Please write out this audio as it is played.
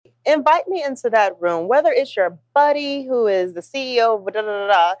invite me into that room, whether it's your buddy who is the CEO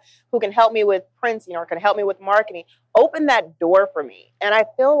of who can help me with printing or can help me with marketing. Open that door for me. And I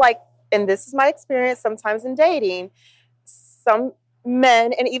feel like, and this is my experience sometimes in dating, some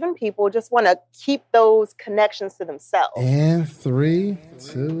men and even people just want to keep those connections to themselves. And 3,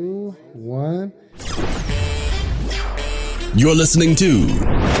 2, 1. You're listening to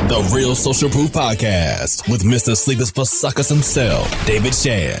The Real Social Proof Podcast with Mr. Sleepers for Suckers himself, David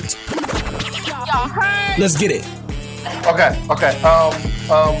Shands. Let's get it. Okay.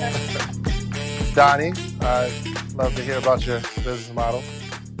 Donnie, I'd love to hear about your business model.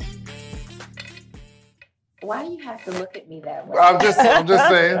 Why do you have to look at me that way? I'm just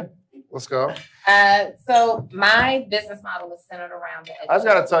saying. Let's go. So my business model is centered around the education. I just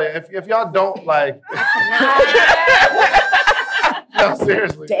gotta tell you, if y'all don't like, no,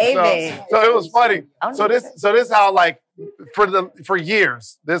 seriously, David. So it was funny. So this how like for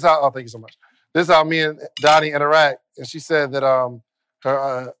years. This how. Oh, thank you so much. This how me and Donnie interact. And she said that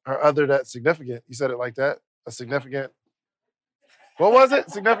her other that's significant. You said it like that. A significant. What was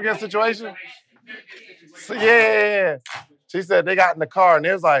it? Significant situation. So, yeah. She said they got in the car and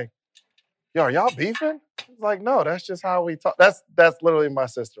it was like, yo, are y'all beefing? I was like, no, that's just how we talk. That's literally my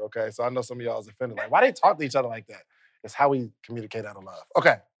sister, okay? So I know some of y'all is offended. Like, why they talk to each other like that? It's how we communicate out of love.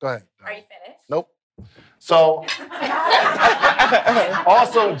 Okay, go ahead. Are you finished? Nope. So,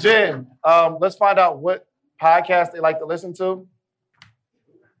 also, Jen, let's find out what podcast they like to listen to.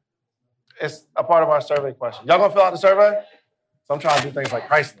 It's a part of our survey question. Y'all gonna fill out the survey? So I'm trying to do things like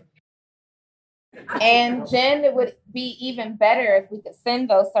Chrysler. And Jen, it would be even better if we could send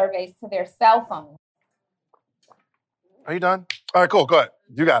those surveys to their cell phone. Are you done? All right, cool. Go ahead.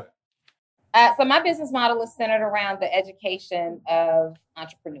 You got it. So my business model is centered around the education of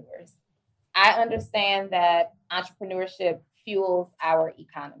entrepreneurs. I understand that entrepreneurship fuels our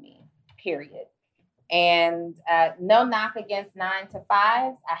economy, period. And no knock against 9 to 5s.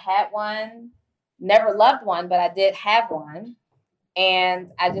 I had one, never loved one, but I did have one.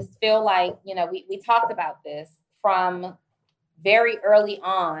 And I just feel like, we talked about this from very early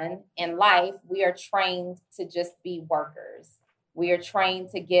on in life. We are trained to just be workers. We are trained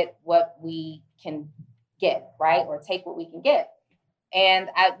to get what we can get, right? Or take what we can get. And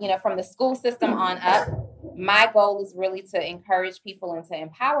from the school system on up, my goal is really to encourage people and to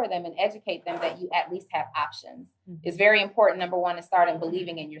empower them and educate them that you at least have options. It's very important, number one, to start in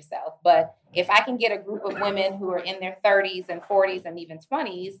believing in yourself. But if I can get a group of women who are in their 30s and 40s and even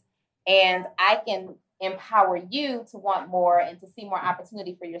 20s, and I can empower you to want more and to see more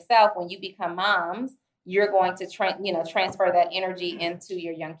opportunity for yourself when you become moms, you're going to transfer that energy into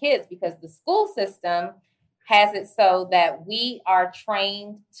your young kids, because the school system has it so that we are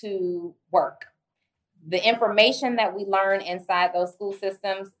trained to work. The information that we learn inside those school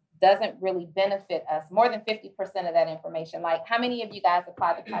systems doesn't really benefit us. More than 50% of that information. Like, how many of you guys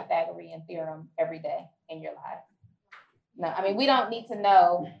apply the Pythagorean theorem every day in your life? No, I mean, we don't need to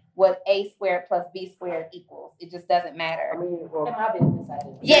know what A squared plus B squared equals. It just doesn't matter. I mean, well, in my business, I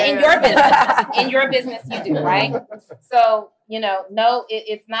do. Yeah, in your business. In your business, you do, right? So, no,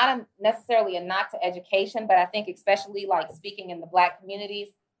 it's not necessarily a knock to education, but I think especially like speaking in the Black communities,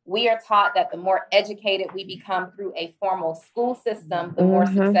 we are taught that the more educated we become through a formal school system, the more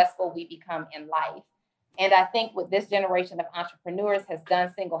successful we become in life. And I think what this generation of entrepreneurs has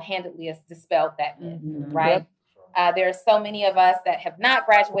done single-handedly is dispelled that myth, right? There are so many of us that have not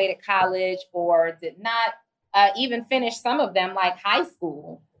graduated college or did not even finish, some of them, like high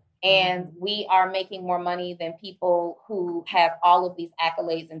school. And we are making more money than people who have all of these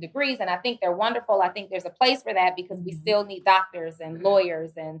accolades and degrees. And I think they're wonderful. I think there's a place for that, because we still need doctors and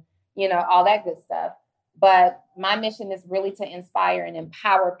lawyers and, all that good stuff. But my mission is really to inspire and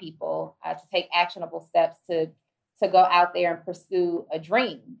empower people to take actionable steps to go out there and pursue a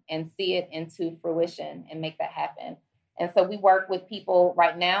dream and see it into fruition and make that happen. And so we work with people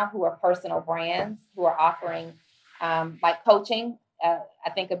right now who are personal brands, who are offering like coaching. I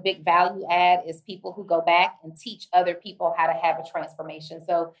think a big value add is people who go back and teach other people how to have a transformation.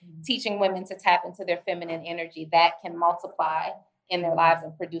 So teaching women to tap into their feminine energy that can multiply in their lives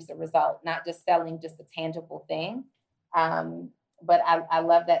and produce a result, not just selling just a tangible thing. But I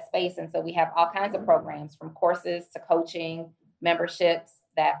love that space. And so we have all kinds of programs, from courses to coaching, memberships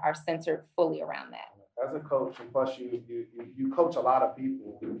that are centered fully around that. As a coach, and plus you coach a lot of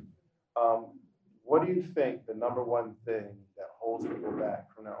people, what do you think the number one thing that holds people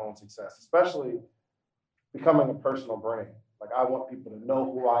back from their own success, especially becoming a personal brand? Like, I want people to know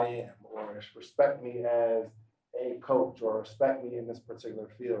who I am, or respect me as a coach, or respect me in this particular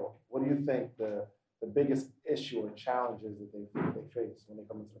field. What do you think the the biggest issue or challenges that they face when they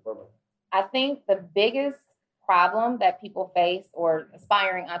come into the program? I think the biggest problem that people face, or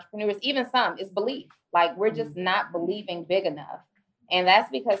aspiring entrepreneurs, even some, is belief. Like, we're just not believing big enough. And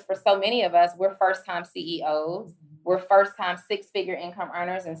that's because for so many of us, we're first-time CEOs, we're first-time six-figure income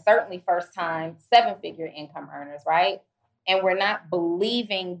earners, and certainly first-time seven-figure income earners, right? And we're not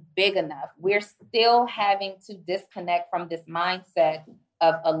believing big enough. We're still having to disconnect from this mindset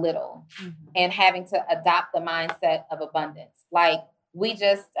of a little and having to adopt the mindset of abundance. Like, we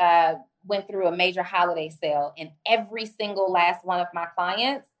just went through a major holiday sale, and every single last one of my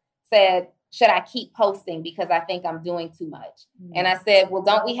clients said, should I keep posting because I think I'm doing too much? And I said, well,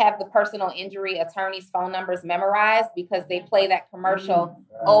 don't we have the personal injury attorney's phone numbers memorized, because they play that commercial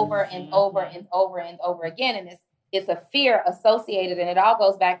over and over and over and over again. And it's a fear associated, and it all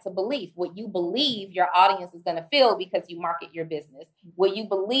goes back to belief. What you believe your audience is going to feel because you market your business. What you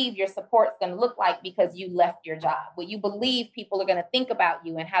believe your support is going to look like because you left your job. What you believe people are going to think about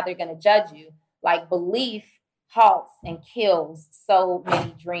you and how they're going to judge you. Like, belief halts and kills so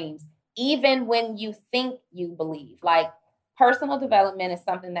many dreams, even when you think you believe. Like, personal development is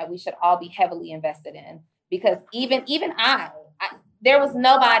something that we should all be heavily invested in, because even I there was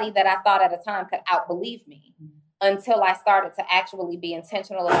nobody that I thought at a time could outbelieve me, until I started to actually be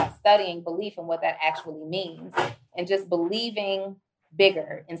intentional about studying belief and what that actually means, and just believing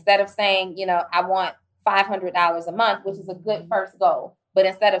bigger. Instead of saying, I want $500 a month, which is a good first goal, but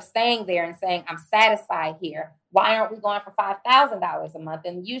instead of staying there and saying, I'm satisfied here, why aren't we going for $5,000 a month?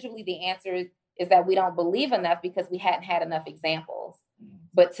 And usually the answer is that we don't believe enough because we hadn't had enough examples.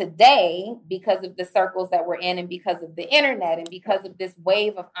 But today, because of the circles that we're in, and because of the internet, and because of this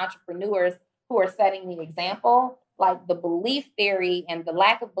wave of entrepreneurs who are setting the example, like, the belief theory and the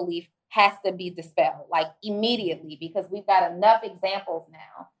lack of belief has to be dispelled, like, immediately, because we've got enough examples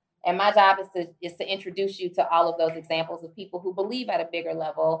now. And my job is to introduce you to all of those examples of people who believe at a bigger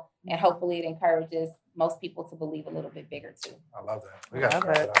level, and hopefully it encourages most people to believe a little bit bigger too. I love that. We got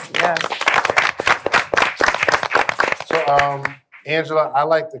Yeah. So, Angela, I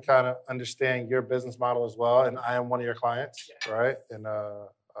like to kind of understand your business model as well, and I am one of your clients, right? And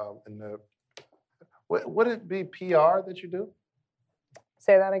would it be PR that you do?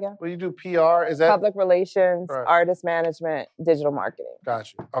 Say that again. Well, you do PR. Is that public relations, right, artist management, digital marketing?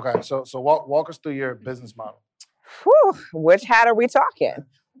 Got you. Okay, so walk us through your business model. Whew, which hat are we talking?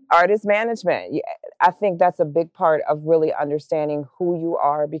 Artist management. Yeah, I think that's a big part of really understanding who you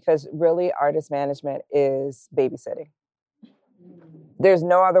are, because really artist management is babysitting. There's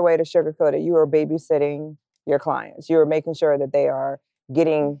no other way to sugarcoat it. You are babysitting your clients. You are making sure that they are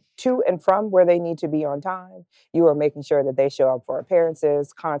getting to and from where they need to be on time. You are making sure that they show up for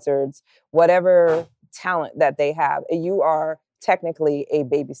appearances, concerts, whatever talent that they have. You are technically a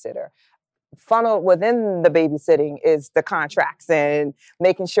babysitter. Funnel within the babysitting is the contracts and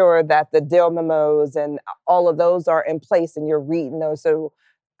making sure that the deal memos and all of those are in place and you're reading those. So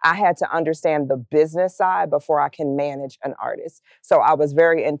I had to understand the business side before I can manage an artist. So I was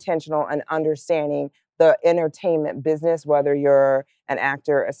very intentional in understanding the entertainment business, whether you're an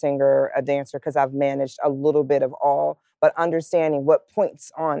actor, a singer, a dancer, because I've managed a little bit of all, but understanding what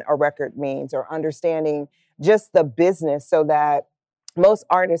points on a record means, or understanding just the business, so that most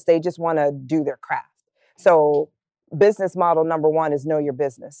artists, they just want to do their craft. So business model number one is know your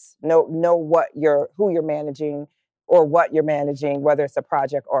business. Know who you're managing or what you're managing, whether it's a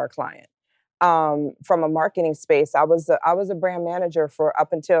project or a client. From a marketing space, I was a brand manager for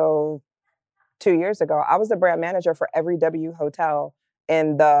up until 2 years ago. I was the brand manager for every W hotel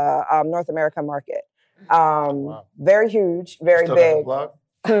in the North American market. Wow. Very huge, very big.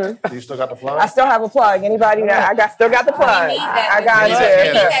 Do you still got the plug? I still have a plug. Anybody that still got the plug? We need that. I got we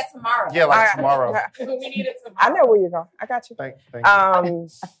you. need that tomorrow. Yeah, like tomorrow. We need it tomorrow. I know where you're going. I got you. Thank you.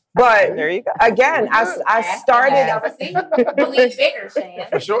 But there you go. Again, I started. Believe bigger, Shan.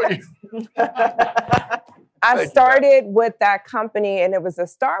 For sure. I started with that company, and it was a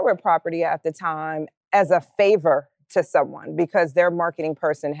Starwood property at the time, as a favor to someone because their marketing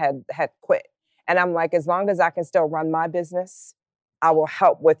person had quit. And I'm like, as long as I can still run my business, I will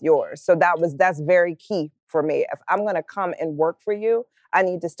help with yours. So that's very key for me. If I'm going to come and work for you, I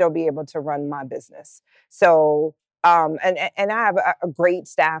need to still be able to run my business. So, and I have a great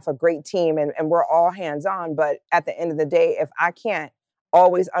staff, a great team, and we're all hands-on. But at the end of the day, if I can't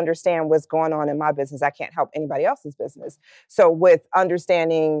always understand what's going on in my business, I can't help anybody else's business. So with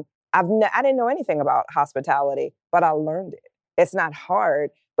understanding, I didn't know anything about hospitality, but I learned it. It's not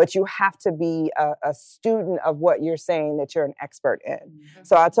hard, but you have to be a student of what you're saying that you're an expert in. Mm-hmm.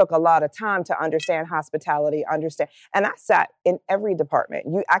 So I took a lot of time to understand hospitality, and I sat in every department.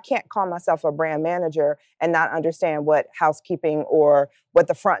 I can't call myself a brand manager and not understand what housekeeping or what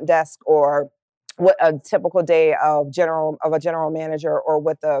the front desk or what a typical day of a general manager or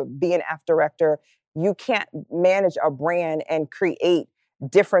what the B&F director. You can't manage a brand and create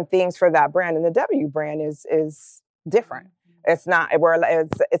different things for that brand. And the W brand is different. It's not,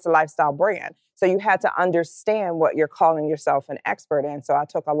 it's a lifestyle brand. So you had to understand what you're calling yourself an expert in. So I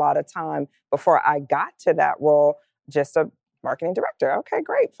took a lot of time before I got to that role, just a marketing director. Okay,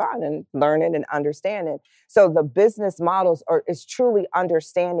 great, fine. And learning and understanding. So the business models is truly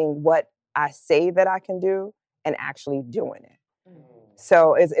understanding what I say that I can do and actually doing it.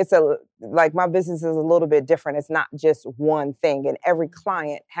 So like my business is a little bit different. It's not just one thing, and every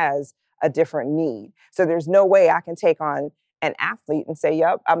client has a different need. So there's no way I can take on an athlete and say,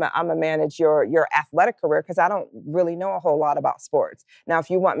 yep, I'm a manage your athletic career, because I don't really know a whole lot about sports. Now, if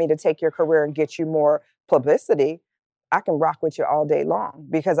you want me to take your career and get you more publicity, I can rock with you all day long,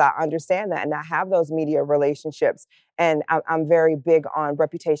 because I understand that and I have those media relationships. And I'm very big on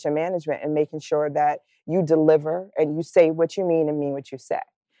reputation management and making sure that you deliver and you say what you mean and mean what you say.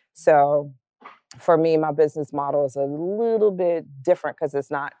 So for me, my business model is a little bit different because it's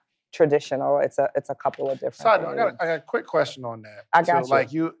not traditional. It's a couple of different things. I got a quick question on that. I got you.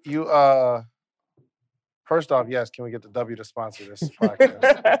 Like you first off, yes, can we get the W to sponsor this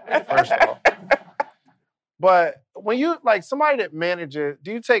podcast? First off. But when you, like somebody that manages,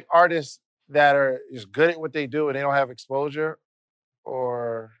 do you take artists that are just good at what they do and they don't have exposure?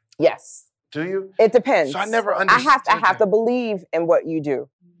 Or yes. Do you? It depends. So I never understood. I have to believe in what you do.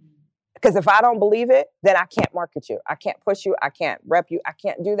 Because if I don't believe it, then I can't market you. I can't push you. I can't rep you. I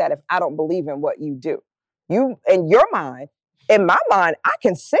can't do that if I don't believe in what you do. You, in your mind, in my mind, I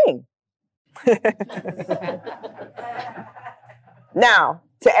can sing. Now,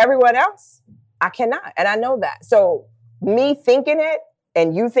 to everyone else, I cannot. And I know that. So me thinking it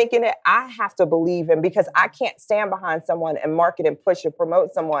and you thinking it, I have to believe in, because I can't stand behind someone and market and push and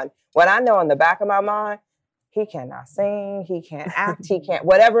promote someone when I know in the back of my mind, he cannot sing, he can't act, he can't,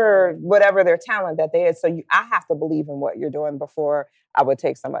 whatever their talent that they is. So I have to believe in what you're doing before I would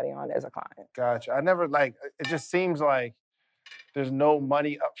take somebody on as a client. Gotcha. I never it just seems like there's no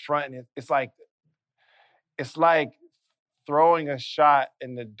money up front. And it's like throwing a shot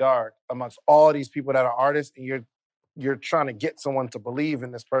in the dark amongst all these people that are artists, and you're trying to get someone to believe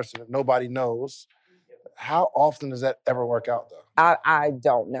in this person that nobody knows. How often does that ever work out though? I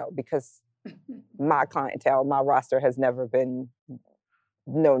don't know, because my clientele, my roster has never been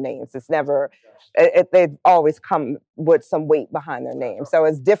no names. It's never, they've always come with some weight behind their name. So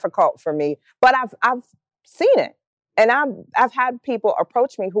it's difficult for me, but I've seen it. And I've had people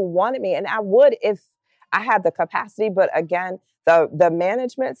approach me who wanted me, and I would if I had the capacity. But again, the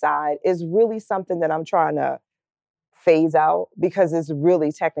management side is really something that I'm trying to phase out, because it's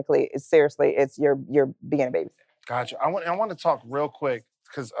really technically, it's you're being a babysitter. Gotcha. I want to talk real quick,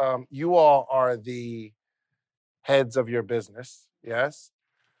 because you all are the heads of your business, yes?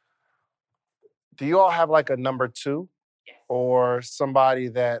 Do you all have like a number two? Yes. Or somebody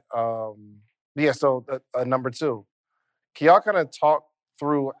that, a number two. Can y'all kind of talk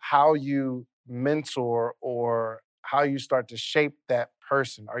through how you mentor or how you start to shape that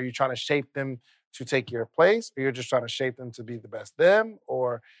person? Are you trying to shape them to take your place, or you're just trying to shape them to be the best them?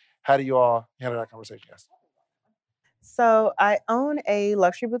 Or how do you all handle that conversation? Yes. So I own a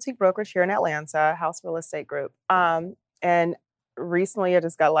luxury boutique brokerage here in Atlanta, House Real Estate Group. And recently I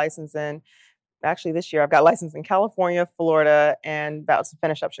just got licensed actually this year, I've got licensed in California, Florida, and about to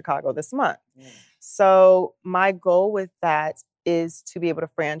finish up Chicago this month. So my goal with that is to be able to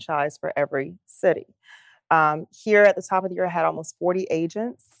franchise for every city. Here at the top of the year, I had almost 40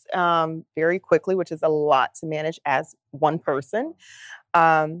 agents very quickly, which is a lot to manage as one person.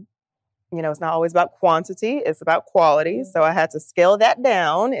 It's not always about quantity, it's about quality. So I had to scale that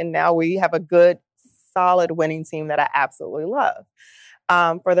down, and now we have a good, solid winning team that I absolutely love.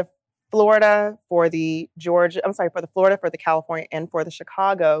 For the Florida, for the California, and for the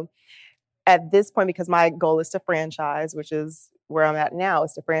Chicago, at this point, because my goal is to franchise, which is where I'm at now,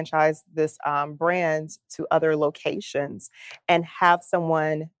 is to franchise this brand to other locations and have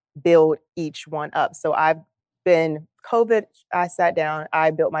someone build each one up. So I've been COVID, I sat down,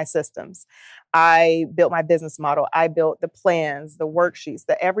 I built my systems. I built my business model. I built the plans, the worksheets,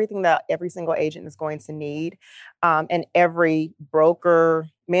 everything that every single agent is going to need. And every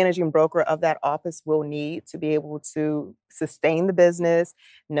managing broker of that office will need to be able to sustain the business,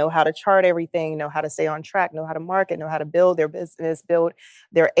 know how to chart everything, know how to stay on track, know how to market, know how to build their business, build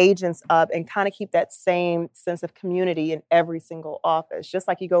their agents up, and kind of keep that same sense of community in every single office. Just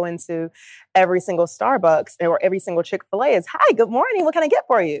like you go into every single Starbucks or every single Chick-fil-A is, hi, good morning, what can I get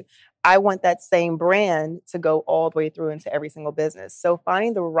for you? I want that same brand to go all the way through into every single business. So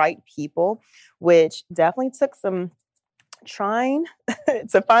finding the right people, which definitely took some trying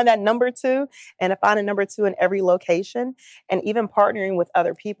to find that number two and to find a number two in every location, and even partnering with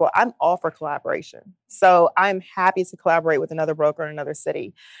other people. I'm all for collaboration. So I'm happy to collaborate with another broker in another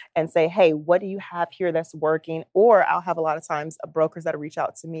city and say, hey, what do you have here that's working? Or I'll have a lot of times brokers that reach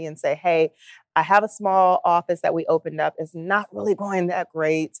out to me and say, hey, I have a small office that we opened up. It's not really going that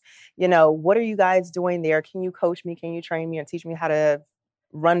great. What are you guys doing there? Can you coach me? Can you train me and teach me how to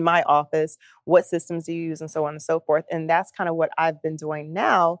run my office? What systems do you use? And so on and so forth. And that's kind of what I've been doing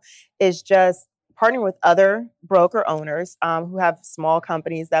now, is just partnering with other broker owners who have small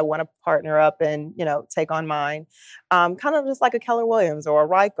companies that want to partner up and, take on mine. Kind of just like a Keller Williams or a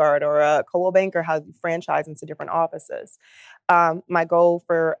Reichard or a Coldwell Banker, how you franchise into different offices. My goal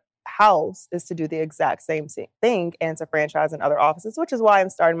for House is to do the exact same thing and to franchise in other offices, which is why I'm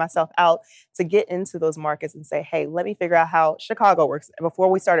starting myself out to get into those markets and say, hey, let me figure out how Chicago works. Before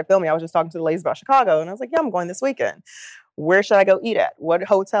we started filming, I was just talking to the ladies about Chicago, and I was like, yeah, I'm going this weekend. Where should I go eat at? What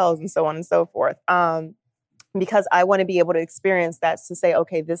hotels? And so on and so forth. Because I want to be able to experience that, to say,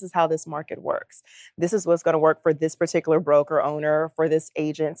 okay, this is how this market works. This is what's going to work for this particular broker owner, for this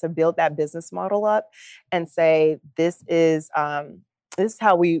agent, to build that business model up and say, this is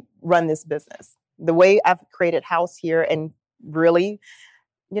how we run this business. The way I've created House here, and really,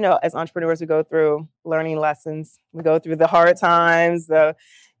 as entrepreneurs, we go through learning lessons. We go through the hard times, trying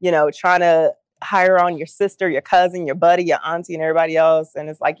to hire on your sister, your cousin, your buddy, your auntie, and everybody else. And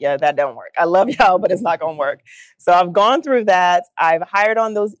it's like, yeah, that don't work. I love y'all, but it's not going to work. So I've gone through that. I've hired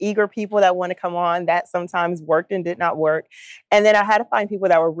on those eager people that want to come on. That sometimes worked and did not work. And then I had to find people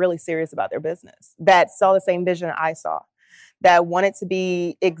that were really serious about their business, that saw the same vision I saw, that wanted to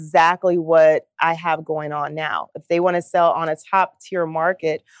be exactly what I have going on now. If they want to sell on a top tier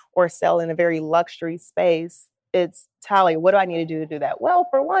market or sell in a very luxury space, it's Tally, what do I need to do that? Well,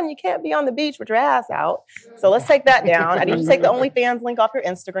 for one, you can't be on the beach with your ass out. So let's take that down. I need to take the OnlyFans link off your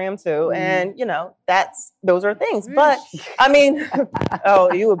Instagram too. And those are things. But I mean,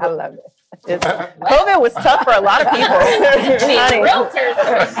 oh, you would love it. COVID was tough for a lot of people.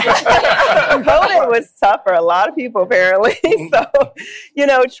 COVID was tough for a lot of people, apparently. So,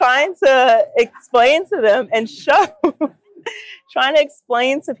 trying to explain to them and trying to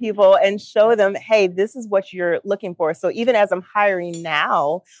explain to people and show them, hey, this is what you're looking for. So even as I'm hiring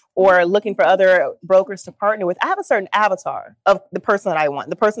now or looking for other brokers to partner with, I have a certain avatar of the person that I want,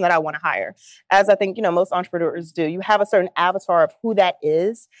 the person that I want to hire. As I think, most entrepreneurs do. You have a certain avatar of who that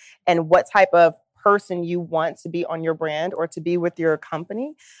is and what type of person you want to be on your brand or to be with your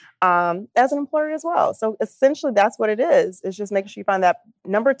company as an employer as well. So essentially that's what it is. It's just making sure you find that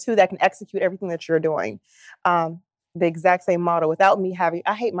number two that can execute everything that you're doing. The exact same model without me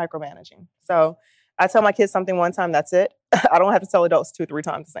I hate micromanaging. So I tell my kids something one time, that's it. I don't have to tell adults 2-3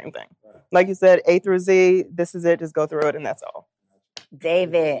 times the same thing. Like you said, A through Z, this is it, just go through it and that's all.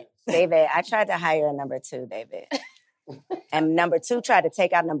 David, I tried to hire a number two, David. And number two tried to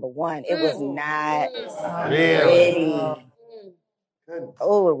take out number one. It was not pretty.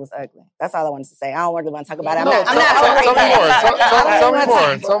 Oh, it was ugly. That's all I wanted to say. I don't really want to talk about it.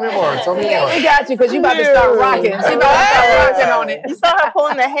 Tell me more. We got you because you about to start rocking. She about to start rocking on it. You saw her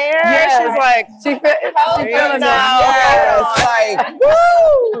pulling the hair. Yeah. She's like, she feeling it. Like,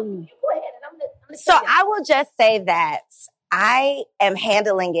 woo. So I will just say that I am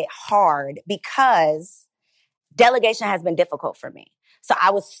handling it hard because delegation has been difficult for me. So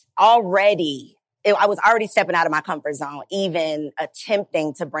I was already stepping out of my comfort zone, even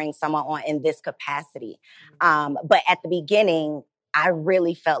attempting to bring someone on in this capacity. But at the beginning, I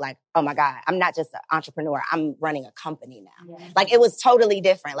really felt like, oh my God, I'm not just an entrepreneur. I'm running a company now. Yeah. Like it was totally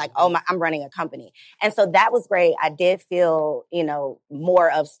different. Like, I'm running a company. And so that was great. I did feel, more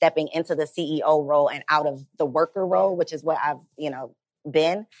of stepping into the CEO role and out of the worker role, which is what I've,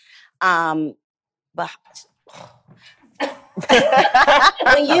 been. But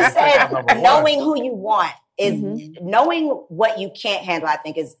when you said knowing who you want is knowing what you can't handle, I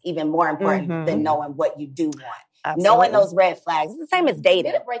think is even more important than knowing what you do want. knowing those red flags. It's the same as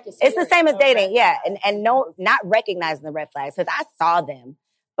dating. It's the same as dating, yeah. And not recognizing the red flags because I saw them.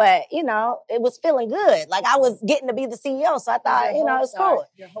 But, you know, it was feeling good. Like I was getting to be the CEO. So I thought, you know, it's cool.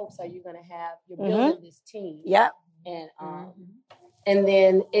 Your hopes are you're going to have, you're building this team. Yep. And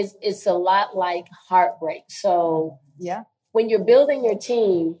then it's a lot like heartbreak. So when you're building your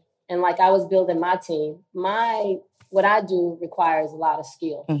team, and like I was building my team, what I do requires a lot of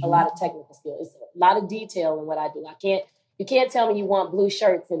skill, a lot of technical skill. It's a lot of detail in what I do. You can't tell me you want blue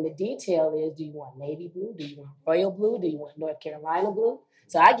shirts and the detail is, do you want navy blue? Do you want royal blue? Do you want North Carolina blue?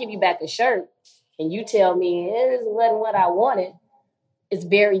 So I give you back a shirt and you tell me it wasn't what I wanted. It's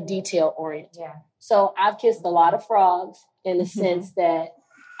very detail oriented. Yeah. So I've kissed a lot of frogs in the sense that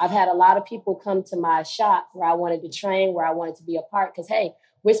I've had a lot of people come to my shop where I wanted to train, where I wanted to be a part. Because, hey,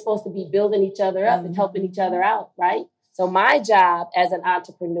 we're supposed to be building each other up and helping each other out, right? So my job as an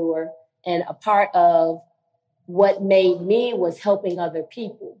entrepreneur and a part of what made me was helping other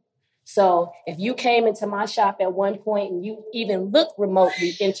people. So if you came into my shop at one point and you even look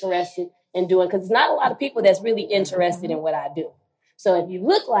remotely interested in doing, because there's not a lot of people that's really interested in what I do. So if you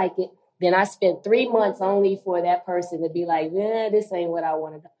look like it, then I spent 3 months only for that person to be like, this ain't what I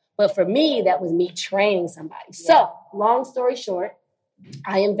want to do. But for me, that was me training somebody. Yeah. So long story short,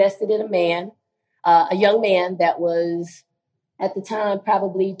 I invested in a young man that was at the time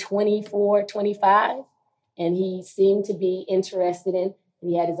probably 24, 25. And he seemed to be interested in, and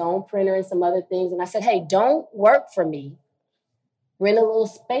he had his own printer and some other things. And I said, hey, don't work for me. Rent a little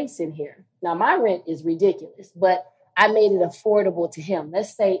space in here. Now, my rent is ridiculous, but I made it affordable to him.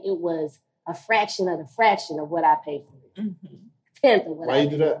 Let's say it was a fraction of what I paid for it. Tenth of what I paid. Why you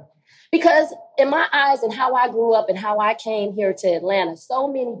do that? Because in my eyes and how I grew up and how I came here to Atlanta, so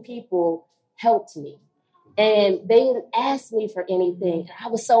many people helped me. And they didn't ask me for anything. And I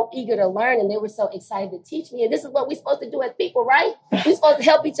was so eager to learn, and they were so excited to teach me. And this is what we're supposed to do as people, right? We're supposed to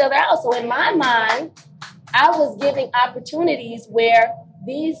help each other out. So in my mind, I was giving opportunities where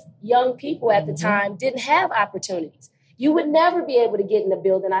these young people at the time didn't have opportunities. You would never be able to get in the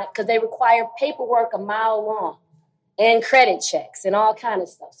building because they require paperwork a mile long and credit checks and all kind of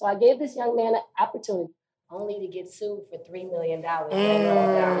stuff. So I gave this young man an opportunity only to get sued for $3 million.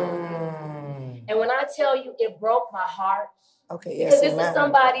 And when I tell you it broke my heart, because this is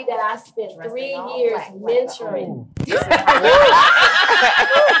somebody that I spent 3 years mentoring. So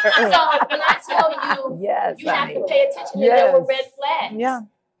when I tell you, you have to pay attention, that there were red flags. Yeah.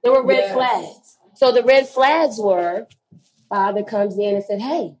 There were red flags. So the red flags were, father comes in and said,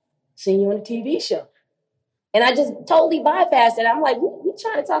 hey, seen you on a TV show. And I just totally bypassed it. I'm like, we're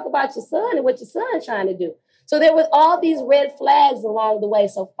trying to talk about your son and what your son's trying to do. So there was all these red flags along the way.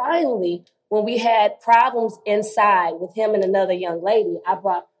 So finally, when we had problems inside with him and another young lady, I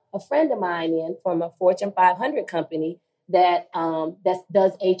brought a friend of mine in from a Fortune 500 company that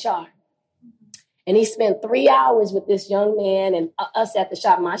does HR. And he spent 3 hours with this young man and us at the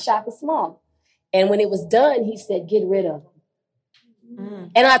shop. My shop is small. And when it was done, he said, get rid of him.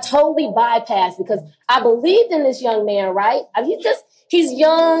 And I totally bypassed because I believed in this young man, right? I mean, he's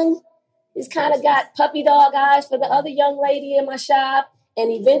young. He's kind of got puppy dog eyes for the other young lady in my shop.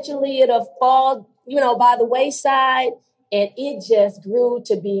 And eventually it'll fall, by the wayside. And it just grew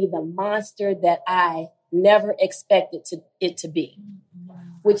to be the monster that I never expected it to be,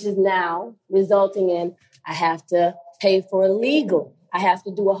 which is now resulting in I have to pay for legal. I have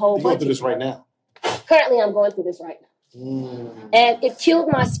to do a whole bunch. You're going through this right now? Currently, I'm going through this right now. And it killed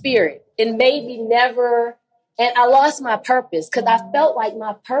my spirit. It made me and I lost my purpose because I felt like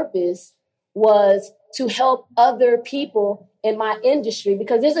my purpose was to help other people in my industry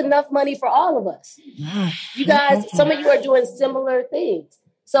because there's enough money for all of us. You guys, some of you are doing similar things.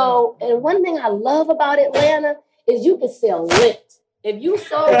 So, and one thing I love about Atlanta is you can sell lint. If you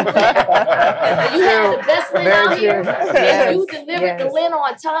sold lint, if you had the best lint out here, if you delivered the lint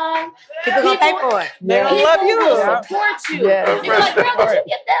on time, people gonna pay for it. They're gonna love you. Will support you. You're like, girl, did you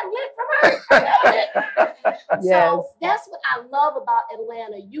get that lint from her? So that's what I love about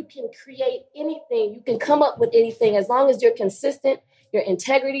Atlanta. You can create anything. You can come up with anything as long as you're consistent. Your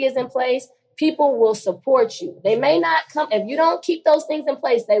integrity is in place. People will support you. They may not come if you don't keep those things in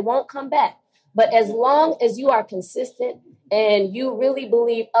place. They won't come back. But as long as you are consistent and you really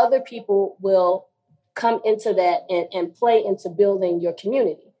believe other people will come into that and play into building your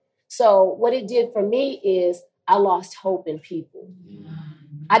community. So what it did for me is I lost hope in people.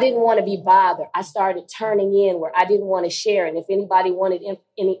 I didn't want to be bothered. I started turning in where I didn't want to share. And if anybody wanted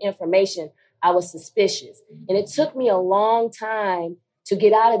any information, I was suspicious. And it took me a long time to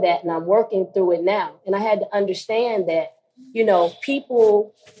get out of that. And I'm working through it now. And I had to understand that,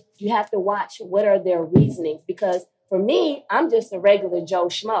 people you have to watch what are their reasonings. Because for me, I'm just a regular Joe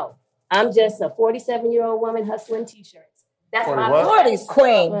Schmo. I'm just a 47-year-old woman hustling T-shirts. That's my 40s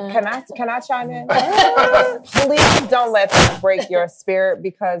queen. Can I chime in? Please don't let that break your spirit,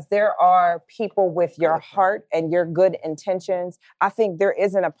 because there are people with your heart and your good intentions. I think there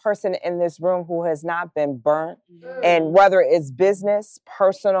isn't a person in this room who has not been burnt, and whether it's business,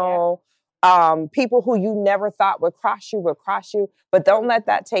 personal, people who you never thought would cross you. But don't let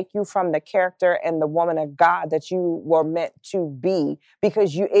that take you from the character and the woman of God that you were meant to be,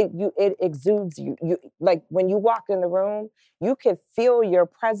 because it exudes you. You, like, when you walk in the room, you can feel your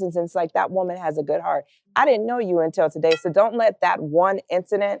presence, and it's like, that woman has a good heart. I didn't know you until today, so don't let that one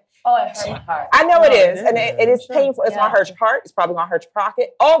incident. Oh, it hurt my heart. I know it is, and it is painful. It's gonna hurt your heart. It's probably gonna hurt your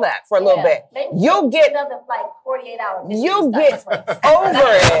pocket. All that for a little bit. You'll get another 48 hours. You'll get over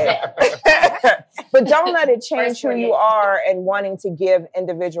it. But don't let it change who you are and wanting to give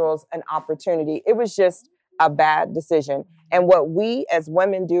individuals an opportunity. It was just a bad decision. And what we as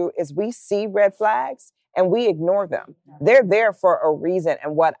women do is we see red flags and we ignore them. They're there for a reason.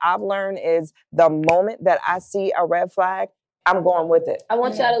 And what I've learned is the moment that I see a red flag, I'm going with it. I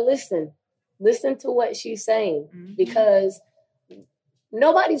want y'all to listen. Listen to what she's saying, because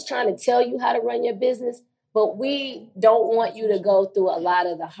nobody's trying to tell you how to run your business, but we don't want you to go through a lot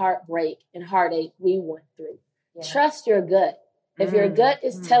of the heartbreak and heartache we went through. Yeah. Trust your gut. If your gut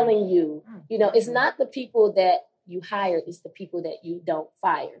is telling you, it's not the people that you hire, it's the people that you don't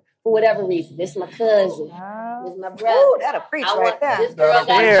fire. For whatever reason. This is my cousin. This is my brother. Ooh, that'll preach right there. This girl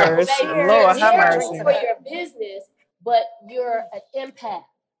got for your business, but you're an empath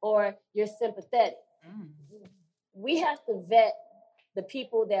or you're sympathetic. We have to vet the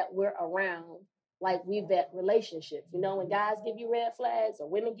people that we're around like we vet relationships. When guys give you red flags or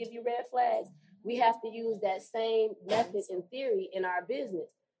women give you red flags, we have to use that same method and theory in our business.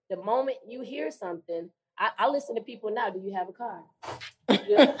 The moment you hear something, I listen to people now. Do you have a car? I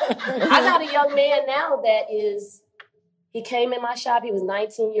got a young man now he came in my shop. He was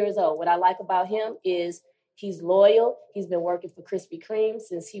 19 years old. What I like about him is he's loyal. He's been working for Krispy Kreme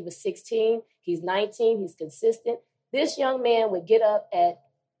since he was 16. He's 19. He's consistent. This young man would get up at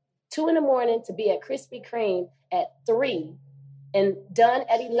 2 a.m. to be at Krispy Kreme at 3 and done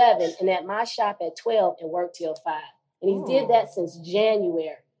at 11 and at my shop at 12 and work till 5. And he did that since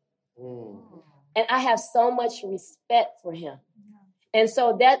January. And I have so much respect for him. And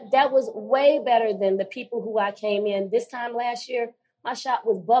so that was way better than the people who I came in this time last year. My shop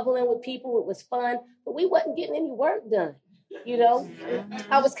was bubbling with people. It was fun, but we wasn't getting any work done.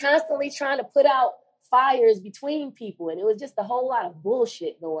 I was constantly trying to put out fires between people, and it was just a whole lot of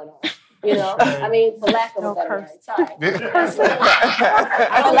bullshit going on. I mean, for lack of a better word. Sorry. For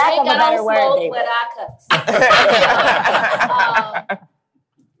lack of a better word, but I cuss.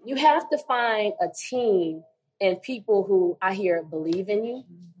 You have to find a team and people who I hear believe in you.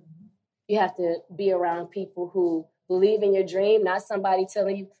 You have to be around people who believe in your dream, not somebody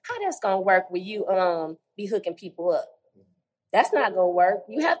telling you how that's gonna work when you be hooking people up. That's not gonna work.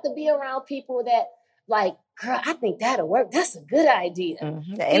 You have to be around people that like, girl, I think that'll work. That's a good idea.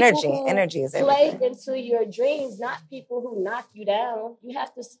 The energy is everything. Play into your dreams, not people who knock you down. You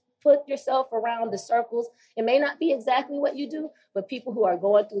have to put yourself around the circles. It may not be exactly what you do, but people who are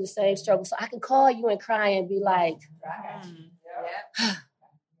going through the same struggle. So I can call you and cry and be like,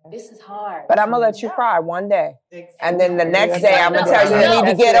 this is hard. But I'm going to let you cry one day. And then the next day, I'm going to tell you need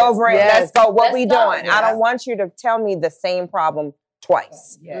to get over it. Let's go. What we doing? I don't want you to tell me the same problem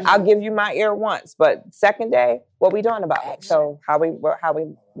twice. I'll give you my ear once, but second day, what we doing about it? So how we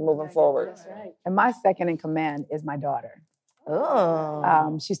moving forward? That's right. And my second in command is my daughter.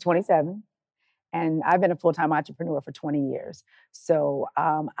 She's 27, and I've been a full-time entrepreneur for 20 years. So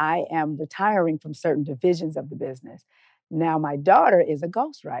I am retiring from certain divisions of the business. Now my daughter is a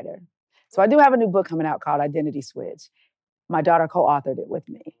ghostwriter. So I do have a new book coming out called Identity Switch. My daughter co-authored it with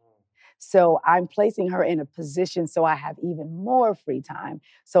me. So I'm placing her in a position so I have even more free time.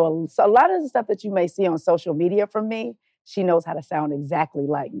 So a lot of the stuff that you may see on social media from me, she knows how to sound exactly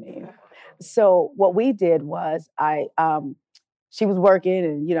like me. So what we did was she was working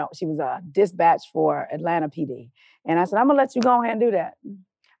and, she was a dispatch for Atlanta PD. And I said, I'm going to let you go ahead and do that.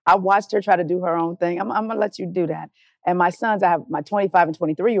 I watched her try to do her own thing. I'm going to let you do that. And my sons, I have my 25 and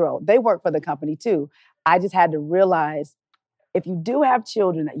 23-year-old, they work for the company too. I just had to realize if you do have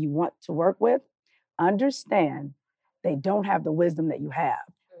children that you want to work with, understand they don't have the wisdom that you have,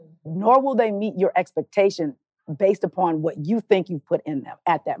 nor will they meet your expectation based upon what you think you've put in them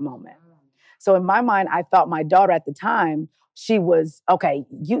at that moment. So in my mind, I thought my daughter at the time, she was, okay,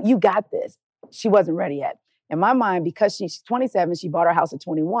 you got this. She wasn't ready yet. In my mind, because she's 27, she bought her house at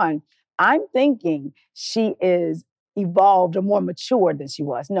 21, I'm thinking she is evolved or more mature than she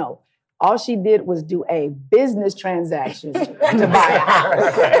was. No. All she did was do a business transaction to buy a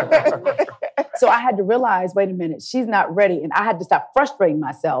house. So I had to realize, wait a minute, she's not ready. And I had to stop frustrating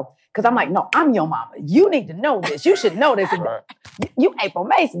myself because I'm like, no, I'm your mama. You need to know this. You should know this. Right. You April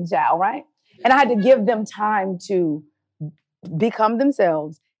Mason, child, right? And I had to give them time to become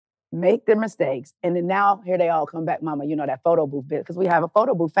themselves, make their mistakes. And then now here they all come back, mama, you know that photo booth business, because we have a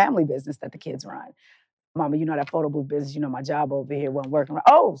photo booth family business that the kids run. Mama, you know that photo booth business, you know my job over here wasn't working.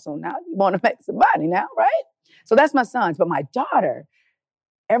 Oh, so now you want to make some money now, right? So that's my sons. But my daughter,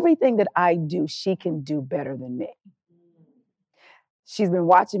 everything that I do, she can do better than me. She's been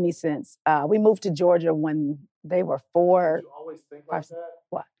watching me since we moved to Georgia when they were 4. Did you always think like that?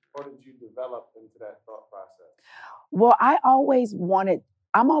 What? Or did you develop into that thought process? Well, I always wanted,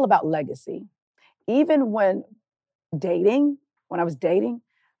 I'm all about legacy. Even when I was dating,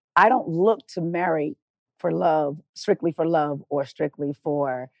 I don't look to marry for love, strictly for love, or strictly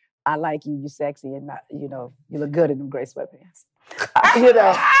for, I like you, you sexy, and not, you know, you look good in them gray sweatpants. You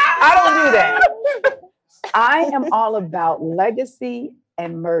know, I don't do that. I am all about legacy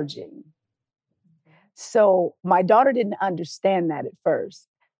and merging. So my daughter didn't understand that at first.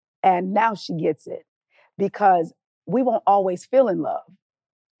 And now she gets it because we won't always feel in love.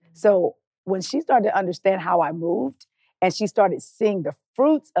 So when she started to understand how I moved and she started seeing the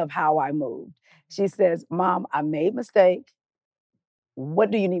fruits of how I moved, she says, Mom, I made a mistake. What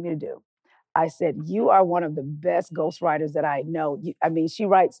do you need me to do? I said, you are one of the best ghostwriters that I know. She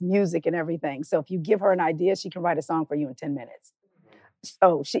writes music and everything. So if you give her an idea, she can write a song for you in 10 minutes.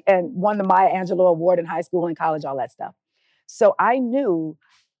 So she won the Maya Angelou Award in high school and college, all that stuff. So I knew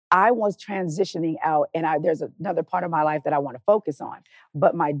I was transitioning out and there's another part of my life that I want to focus on.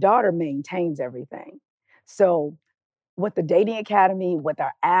 But my daughter maintains everything. So with the Dating Academy, with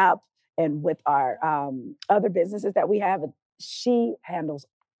our app, and with our other businesses that we have, she handles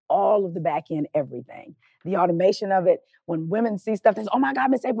all of the back end, everything. The automation of it. When women see stuff, they say, oh my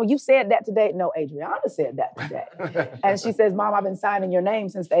God, Miss April, you said that today. No, Adriana said that today. And she says, Mom, I've been signing your name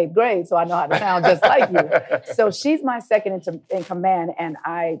since the 8th grade, so I know how to sound just like you. So she's my second in command. And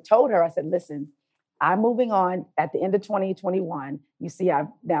I told her, I said, listen, I'm moving on at the end of 2021. You see,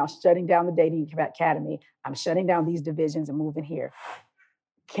 I'm now shutting down the Dating Academy. I'm shutting down these divisions and moving here.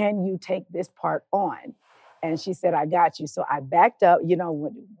 Can you take this part on? And she said, I got you. So I backed up. You know,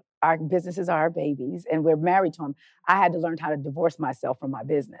 when our businesses are our babies and we're married to them, I had to learn how to divorce myself from my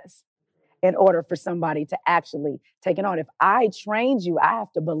business in order for somebody to actually take it on. If I trained you, I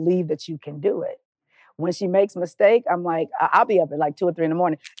have to believe that you can do it. When she makes a mistake, I'm like, I'll be up at like 2 or 3 in the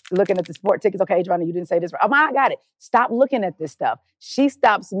morning looking at the sport tickets. Okay, Adriana, you didn't say this right. Oh, I got it. Stop looking at this stuff. She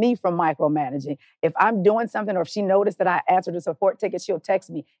stops me from micromanaging. If I'm doing something or if she noticed that I answered a support ticket, she'll text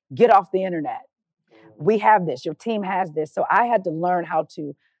me, get off the internet. We have this. Your team has this. So I had to learn how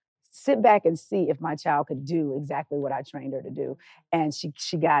to sit back and see if my child could do exactly what I trained her to do. And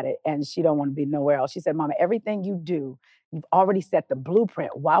she got it. And she don't want to be nowhere else. She said, Mama, everything you do, you've already set the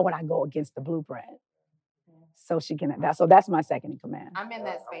blueprint. Why would I go against the blueprint? So that's my second in command. I'm in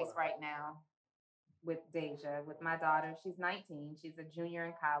that space right now with Deja, with my daughter. She's 19. She's a junior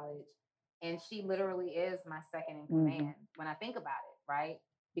in college. And she literally is my second in command when I think about it, right?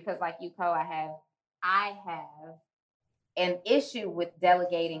 Because like you, Ko, I have an issue with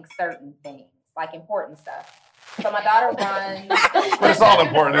delegating certain things, like important stuff. So my daughter runs. But it's all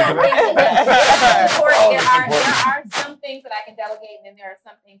important, isn't it? There are some things that I can delegate, and then there are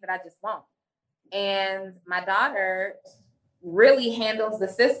some things that I just won't. And my daughter really handles the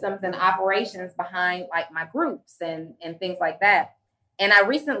systems and operations behind like my groups and things like that. And I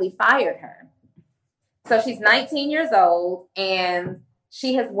recently fired her. So she's 19 years old and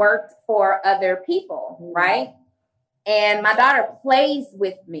she has worked for other people, right? And my daughter plays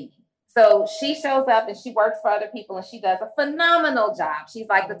with me. So she shows up and she works for other people and she does a phenomenal job. She's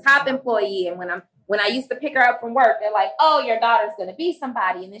like the top employee. And when I used to pick her up from work, they're like, oh, your daughter's going to be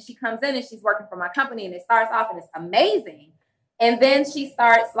somebody. And then she comes in and she's working for my company and it starts off and it's amazing. And then she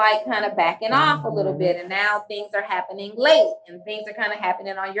starts like kind of backing off a little bit. And now things are happening late and things are kind of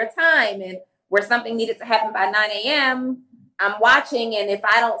happening on your time. And where something needed to happen by 9 a.m., I'm watching. And if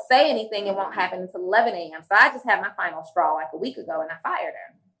I don't say anything, it won't happen until 11 a.m. So I just had my final straw like a week ago and I fired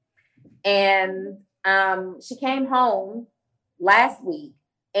her. And she came home last week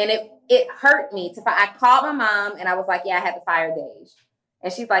and it hurt me I called my mom and I was like, yeah, I had to fire Dej.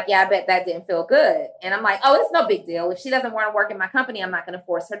 And she's like, yeah, I bet that didn't feel good. And I'm like, oh, it's no big deal. If she doesn't want to work in my company, I'm not going to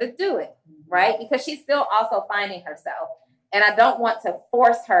force her to do it. Right. Because she's still also finding herself. And I don't want to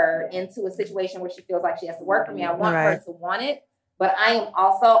force her into a situation where she feels like she has to work for me. I want her to want it, but I am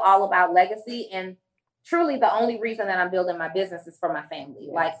also all about legacy. And truly the only reason that I'm building my business is for my family.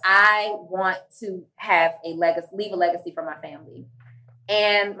 Yes. Like I want to have a legacy, leave a legacy for my family.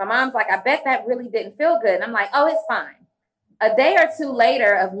 And my mom's like, I bet that really didn't feel good. And I'm like, oh, it's fine. A day or two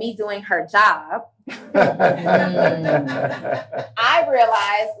later of me doing her job, I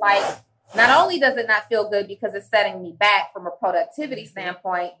realized like, not only does it not feel good because it's setting me back from a productivity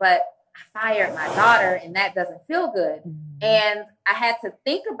standpoint, but I fired my daughter and that doesn't feel good. And I had to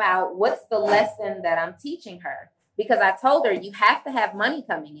think about what's the lesson that I'm teaching her, because I told her you have to have money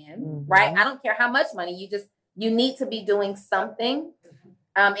coming in, right? I don't care how much money, you need to be doing something.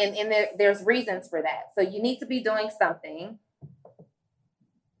 And there's reasons for that. So you need to be doing something.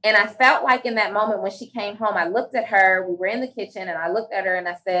 And I felt like in that moment when she came home, I looked at her, we were in the kitchen and I looked at her and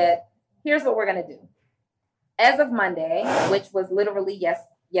I said, here's what we're going to do. As of Monday, which was literally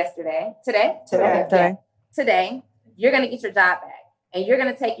today, you're going to get your job back and you're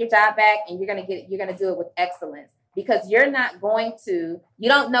going to take your job back and you're going to do it with excellence, because you don't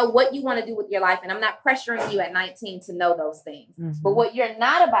know what you want to do with your life. And I'm not pressuring you at 19 to know those things. But what you're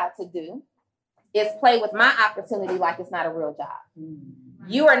not about to do is play with my opportunity like it's not a real job.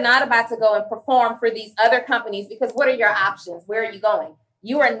 You are not about to go and perform for these other companies, because what are your options? Where are you going?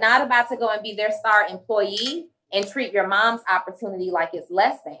 You are not about to go and be their star employee and treat your mom's opportunity like it's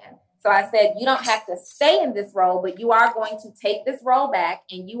less than. So I said, you don't have to stay in this role, but you are going to take this role back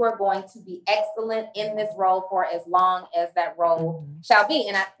and you are going to be excellent in this role for as long as that role shall be.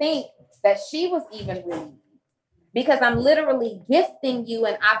 And I think that she was even relieved, because I'm literally gifting you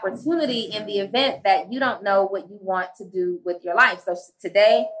an opportunity in the event that you don't know what you want to do with your life. So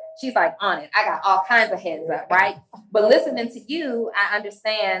today, she's like on it. I got all kinds of heads up, right? But listening to you, I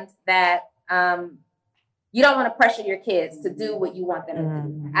understand that you don't want to pressure your kids to do what you want them to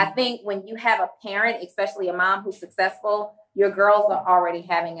do. I think when you have a parent, especially a mom who's successful, your girls are already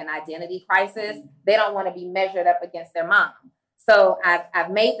having an identity crisis. They don't want to be measured up against their mom. So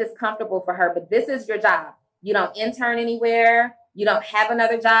I've made this comfortable for her, but this is your job. You don't intern anywhere. You don't have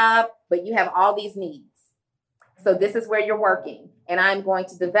another job, but you have all these needs. So this is where you're working. And I'm going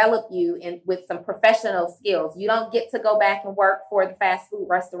to develop you with some professional skills. You don't get to go back and work for the fast food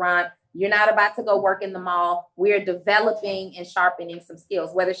restaurant. You're not about to go work in the mall. We're developing and sharpening some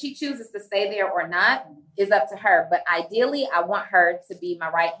skills. Whether she chooses to stay there or not is up to her. But ideally, I want her to be my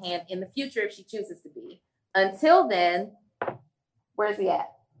right hand in the future if she chooses to be. Until then, where's he at?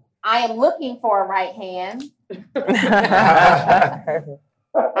 I am looking for a right hand.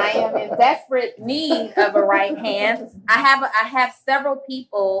 I am in desperate need of a right hand. I have several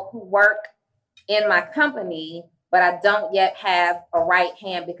people who work in my company, but I don't yet have a right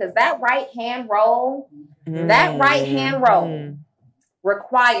hand, because that right hand role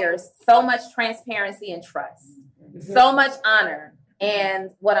requires so much transparency and trust, so much honor.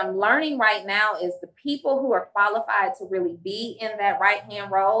 And what I'm learning right now is the people who are qualified to really be in that right hand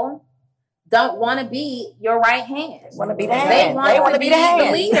role don't want to be your right hand. Want to be the hand. They want to be the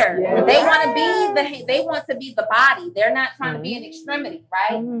leader. Yeah. They want to be the body. They're not trying to be an extremity,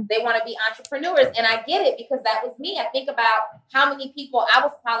 right? They want to be entrepreneurs. And I get it, because that was me. I think about how many people I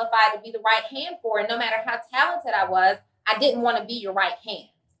was qualified to be the right hand for. And no matter how talented I was, I didn't want to be your right hand.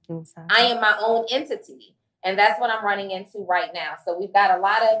 Exactly. I am my own entity. And that's what I'm running into right now. So we've got a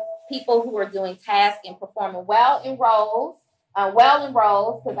lot of people who are doing tasks and performing well in roles, because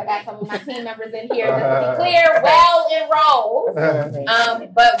I got some of my team members in here, just to be clear, well in roles.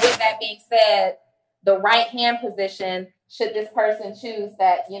 But with that being said, the right hand position, should this person choose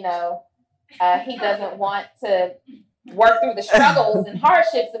that, he doesn't want to work through the struggles and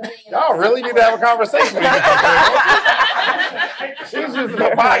hardships of being. Y'all really need to have a conversation. She's using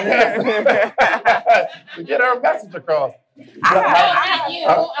the podcast to get her message across.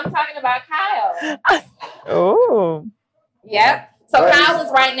 I'm talking about Kyle. Oh. Yep. So Kyle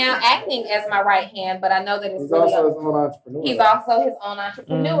is right now acting as my right hand, but I know that it's he's also his own entrepreneur. He's also his own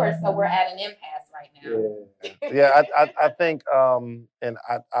entrepreneur, so we're at an impasse right now. Yeah. I think, and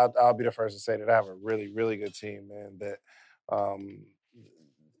I'll be the first to say that I have a really, really good team, man. That,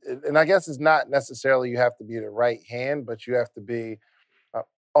 and I guess it's not necessarily you have to be the right hand, but you have to be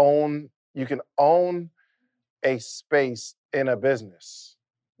you can own a space in a business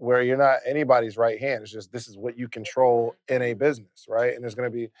where you're not anybody's right hand. It's just, this is what you control in a business, right? And there's going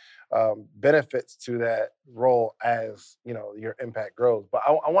to be benefits to that role as, your impact grows. But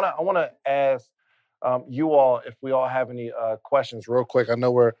I want to ask you all if we all have any questions real quick. I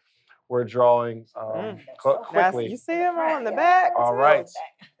know we're drawing quickly. You see him on the back? All right.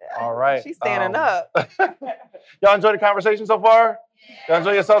 All right. She's standing up. Y'all enjoy the conversation so far? Y'all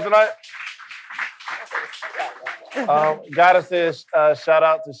enjoy yourself tonight? Gotta say a shout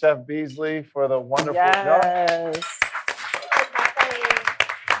out to Chef Beasley for the wonderful Yes.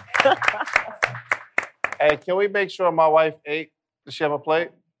 Hey, can we make sure my wife ate? Does she have a plate?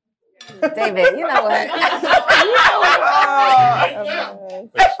 David, you know what?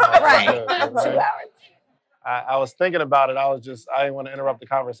 Right. 2 hours. I was thinking about it. I didn't want to interrupt the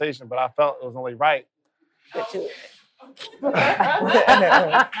conversation, but I felt it was only right.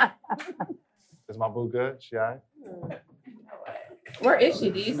 Is my boo good? She all right? Where is she?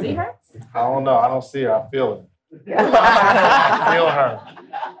 Do you see her? I don't know. I don't see her. I feel it. I feel her.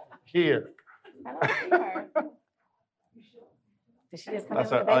 Here. I don't see her. Did she just come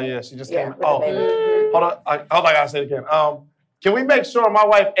That's in her. with the Oh, baby? yeah. She just Yeah, came in. with the Oh, baby. hold on. I gotta say it again. Can we make sure my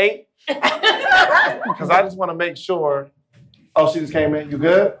wife ate? Because I just want to make sure. Oh, she just came in. You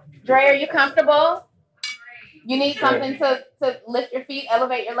good? Dre, are you comfortable? You need something to lift your feet,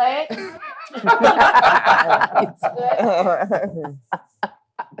 elevate your legs?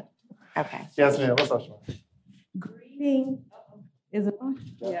 Okay. Yes, ma'am. What's up, Sean? Greetings. Is it on?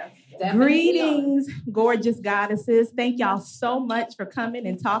 Yeah. Greetings, gorgeous goddesses. Thank y'all so much for coming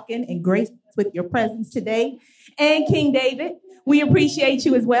and talking and grace with your presence today. And King David, we appreciate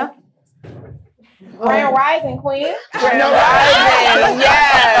you as well. Grand Rising, Queen. Grand Rising,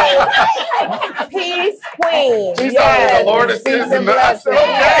 yes. Peace, Queen. She's yes. the Lord is Peace in and the blessings.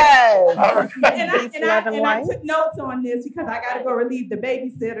 Yes. And I took notes on this because I got to go relieve the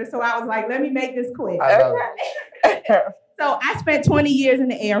babysitter. So I was like, let me make this quick. So I spent 20 years in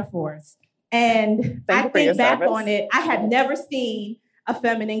the Air Force. And I think back on it, I had never seen a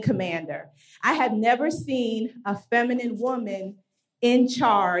feminine commander. I had never seen a feminine woman in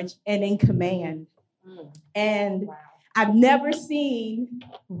charge and in command. And I've never seen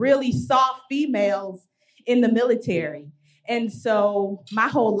really soft females in the military. And so my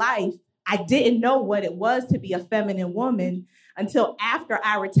whole life, I didn't know what it was to be a feminine woman until after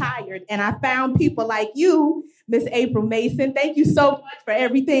I retired. And I found people like you, Miss April Mason. Thank you so much for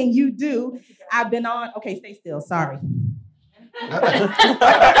everything you do. I've been on, okay, stay still, sorry.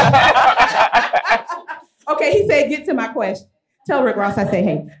 Okay, he said, get to my question. Tell Rick Ross I say,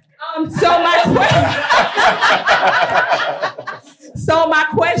 hey. So my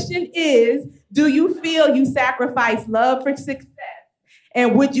question is, do you feel you sacrifice love for success?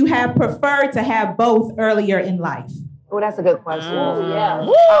 And would you have preferred to have both earlier in life? Oh, that's a good question. Yeah.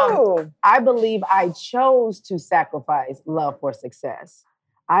 I believe I chose to sacrifice love for success.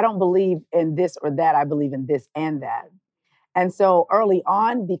 I don't believe in this or that. I believe in this and that. And so early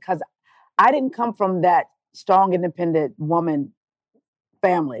on, because I didn't come from that strong, independent woman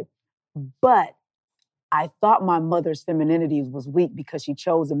family, but I thought my mother's femininity was weak because she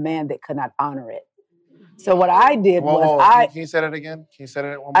chose a man that could not honor it. So what I did was Can you say that again? Can you say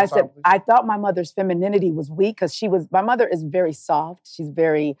that one more time, please? I thought my mother's femininity was weak because my mother is very soft. She's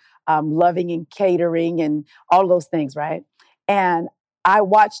very loving and catering and all those things, right? And I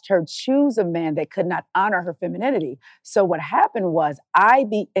watched her choose a man that could not honor her femininity. So what happened was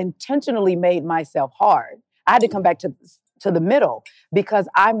intentionally made myself hard. I had to come back to the middle because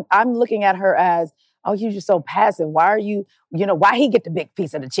I'm looking at her as, oh, you're just so passive. Why are you, why he get the big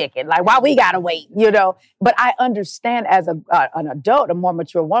piece of the chicken? Like, why we gotta wait, But I understand as an adult, a more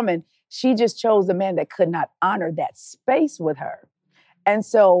mature woman, she just chose a man that could not honor that space with her. And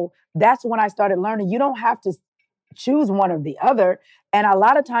so that's when I started learning, you don't have to choose one or the other. And a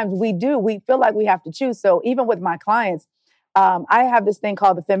lot of times we feel like we have to choose. So even with my clients, I have this thing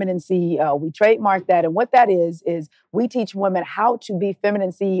called the Feminine CEO. We trademark that. And what that is we teach women how to be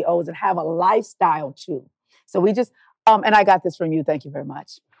feminine CEOs and have a lifestyle too. So we just, and I got this from you. Thank you very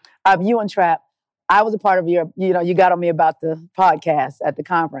much. You and Trap, I was a part of your, you got on me about the podcast at the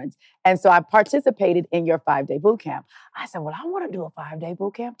conference. And so I participated in your 5-day boot camp. I said, well, I want to do a 5-day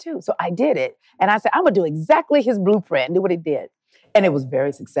boot camp too. So I did it. And I said, I'm going to do exactly his blueprint and do what he did. And it was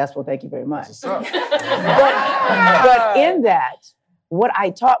very successful. Thank you very much. But in that, what I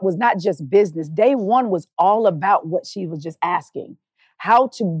taught was not just business. Day one was all about what she was just asking, how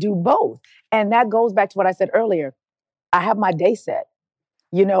to do both. And that goes back to what I said earlier. I have my day set.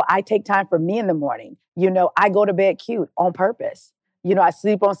 I take time for me in the morning. I go to bed cute on purpose. I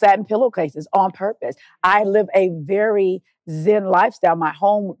sleep on satin pillowcases on purpose. I live a very Zen lifestyle. My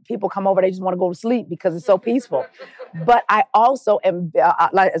home, people come over, they just want to go to sleep because it's so peaceful. But I also am,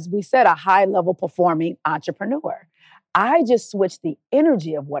 like as we said, a high-level performing entrepreneur. I just switch the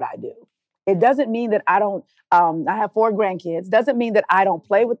energy of what I do. It doesn't mean that I don't, I have 4 grandkids. Doesn't mean that I don't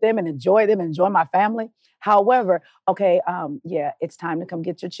play with them and enjoy my family. However, okay, it's time to come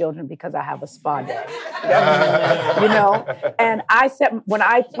get your children because I have a spa day. You know? And when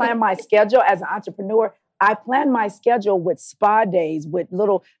I plan my schedule as an entrepreneur, I plan my schedule with spa days, with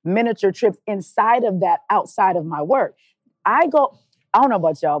little miniature trips inside of that, outside of my work. I don't know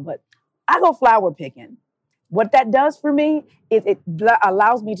about y'all, but I go flower picking. What that does for me is it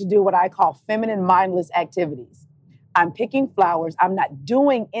allows me to do what I call feminine mindless activities. I'm picking flowers. I'm not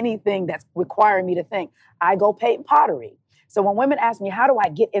doing anything that's requiring me to think. I go paint pottery. So when women ask me, how do I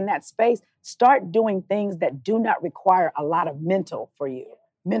get in that space? Start doing things that do not require a lot of mental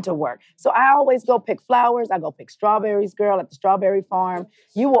work. So I always go pick flowers. I go pick strawberries, girl, at the strawberry farm.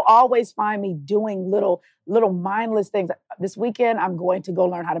 You will always find me doing little mindless things. This weekend, I'm going to go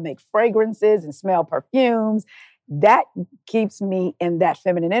learn how to make fragrances and smell perfumes. That keeps me in that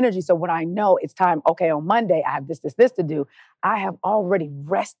feminine energy. So when I know it's time, okay, on Monday, I have this to do, I have already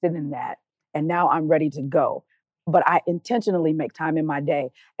rested in that. And now I'm ready to go. But I intentionally make time in my day.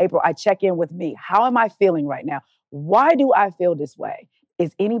 April, I check in with me. How am I feeling right now? Why do I feel this way?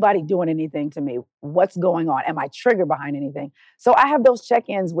 Is anybody doing anything to me? What's going on? Am I triggered behind anything? So I have those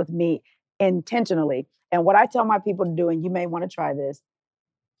check-ins with me intentionally. And what I tell my people to do, and you may want to try this,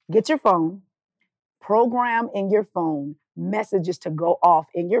 get your phone, program in your phone messages to go off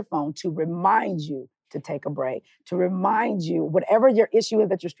in your phone to remind you to take a break, to remind you whatever your issue is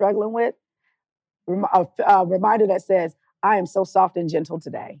that you're struggling with, a reminder that says, I am so soft and gentle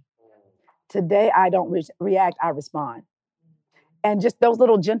today. Today, I don't react, I respond. And just those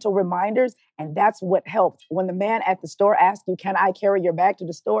little gentle reminders, and that's what helps. When the man at the store asks you, can I carry your bag to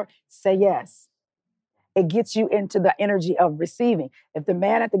the store? Say yes. It gets you into the energy of receiving. If the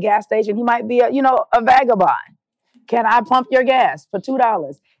man at the gas station, he might be a vagabond. Can I pump your gas for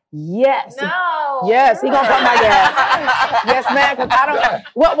 $2? Yes. No. Yes, he gonna pump my gas. Yes, ma'am, because I don't,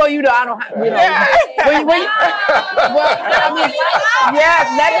 what will you do? I don't have, yes,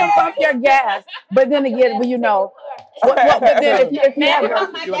 let him pump your gas. But then again, but then if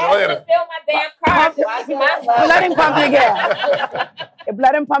you have fill my damn car. Let him pump your gas.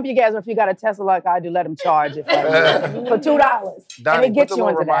 Let him pump your gas, or if you got a Tesla like I do, let him charge it for $2. Donnie, and it gets put the you little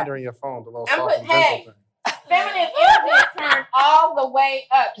into reminder that. in your phone, the little soft and gentle thing. Feminine energy turned all the way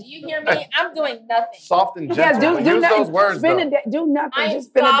up. Do you hear me? I'm doing nothing. Soft and gentle. Do Use nothing. those words, Do nothing. I am Just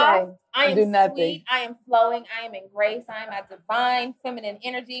spend soft, a day. I am do nothing. sweet. I am flowing. I am in grace. I am a divine feminine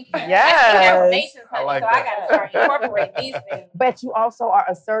energy. Yes. I got to start incorporating these things. But you also are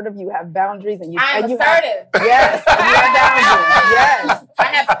assertive. You have boundaries, and I'm assertive. Yes, you have boundaries. Yes, I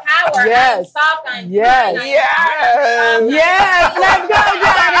have power. Yes. I'm soft. I'm yes. Kind. Yes. Let's go,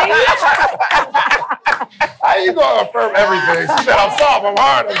 Johnny. How you gonna affirm everything? She said, I'm soft, I'm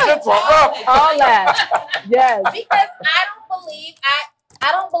hard, I'm gentle, I'm rough. All that. Yes. Because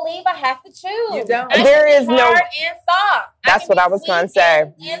I don't believe I have to choose. You don't. There is no hard and soft. That's what I was going to say.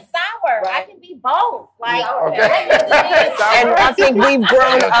 And sour. Right. I can be both. Like, okay. And I think we've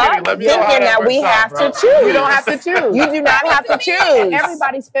grown up thinking that we have to choose. You don't have to choose. You do not have to choose.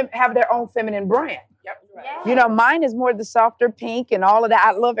 Everybody's have their own feminine brand. Yep. Right. Mine is more the softer pink and all of that.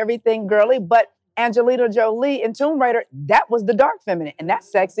 I love everything girly, but Angelina Jolie in Tomb Raider, that was the dark feminine, and that's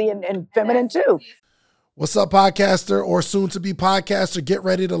sexy and feminine too. What's up, podcaster or soon-to-be podcaster? Get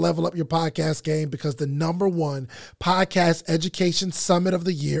ready to level up your podcast game because the #1 podcast education summit of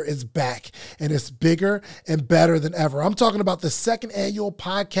the year is back, and it's bigger and better than ever. I'm talking about the 2nd annual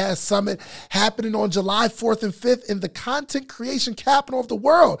podcast summit happening on July 4th and 5th in the content creation capital of the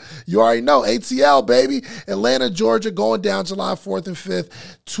world. You already know, ATL, baby. Atlanta, Georgia, going down July 4th and 5th.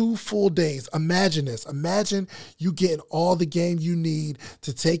 2 full days. Imagine this. Imagine you getting all the game you need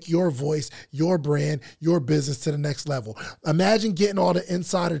to take your voice, your brand, your business to the next level. Imagine getting all the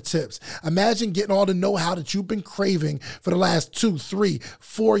insider tips. Imagine getting all the know-how that you've been craving for the last 2, 3,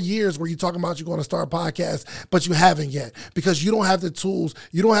 4 years where you're talking about you're going to start a podcast, but you haven't yet because you don't have the tools,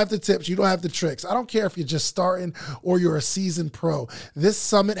 you don't have the tips, you don't have the tricks. I don't care if you're just starting or you're a seasoned pro. This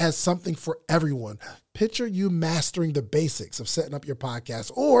summit has something for everyone. Picture you mastering the basics of setting up your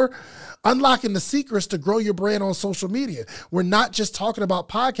podcast or unlocking the secrets to grow your brand on social media. We're not just talking about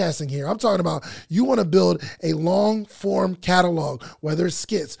podcasting here. I'm talking about you want to build a long form catalog, whether it's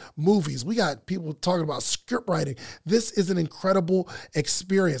skits, movies. We got people talking about script writing. This is an incredible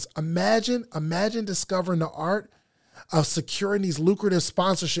experience. Imagine discovering the art of securing these lucrative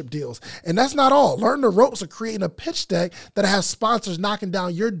sponsorship deals. And that's not all. Learn the ropes of creating a pitch deck that has sponsors knocking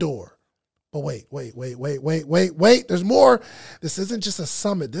down your door. But wait. There's more. This isn't just a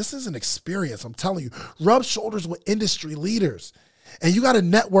summit. This is an experience. I'm telling you. Rub shoulders with industry leaders. And you got to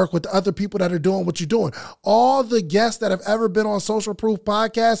network with the other people that are doing what you're doing. All the guests that have ever been on Social Proof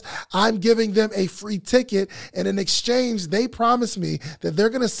Podcast, I'm giving them a free ticket. And in exchange, they promise me that they're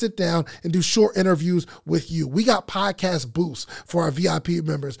going to sit down and do short interviews with you. We got podcast booths for our VIP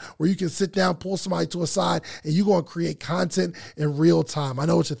members where you can sit down, pull somebody to a side, and you're going to create content in real time. I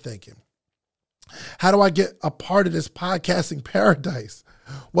know what you're thinking. How do I get a part of this podcasting paradise?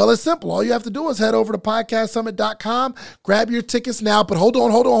 Well, it's simple. All you have to do is head over to podcastsummit.com, grab your tickets now, but hold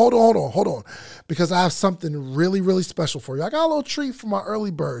on, because I have something really, really special for you. I got a little treat for my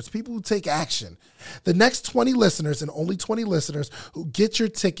early birds, people who take action. The next 20 listeners, and only 20 listeners, who get your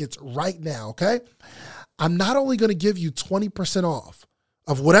tickets right now, okay? I'm not only going to give you 20% off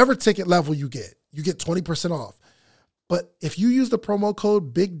of whatever ticket level you get 20% off. But if you use the promo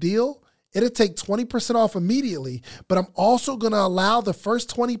code Big Deal, it'll take 20% off immediately, but I'm also going to allow the first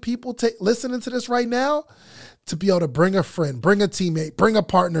 20 people listening to this right now to be able to bring a friend, bring a teammate, bring a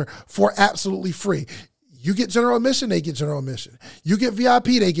partner for absolutely free. You get general admission, they get general admission. You get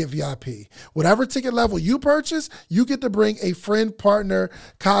VIP, they get VIP. Whatever ticket level you purchase, you get to bring a friend, partner,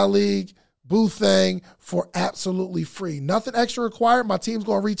 colleague, boo thing for absolutely free. Nothing extra required. My team's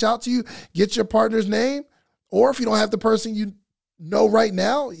going to reach out to you, get your partner's name, or if you don't have the person you know right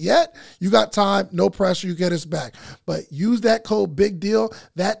now yet, you got time, no pressure, you get us back. But use that code Big Deal.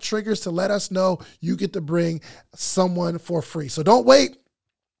 That triggers to let us know you get to bring someone for free. So don't wait.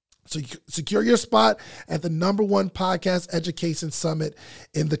 So secure your spot at the #1 podcast education summit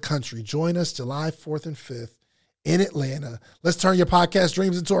in the country. Join us July 4th and 5th in Atlanta. Let's turn your podcast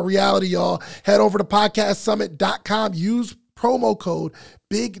dreams into a reality, y'all. Head over to podcastsummit.com. Use promo code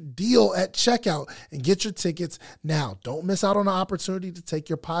Big Deal at checkout and get your tickets now. Don't miss out on the opportunity to take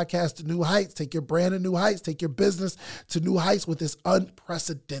your podcast to new heights, take your brand to new heights, take your business to new heights with this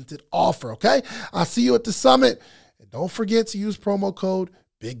unprecedented offer, okay? I'll see you at the summit. And don't forget to use promo code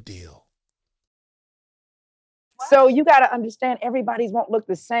Big Deal. So you got to understand everybody's won't look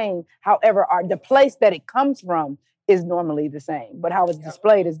the same. However, the place that it comes from is normally the same, but how it's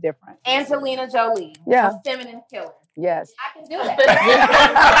displayed is different. Angelina Jolie, yeah, a feminine killer. Yes. I can do that.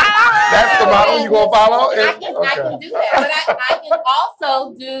 That's the model you gonna follow? I can do that. But I can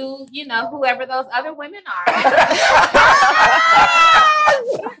also do, whoever those other women are.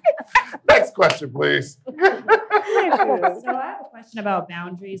 Next question, please. So I have a question about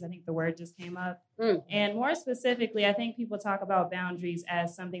boundaries. I think the word just came up. And more specifically, I think people talk about boundaries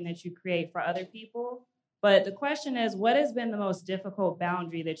as something that you create for other people. But the question is, what has been the most difficult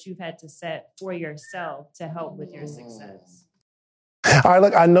boundary that you've had to set for yourself to help with your success? All right,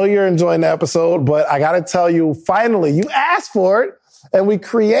 look, I know you're enjoying the episode, but I got to tell you, finally, you asked for it, and we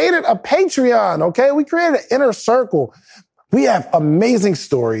created a Patreon, okay? We created an inner circle. We have amazing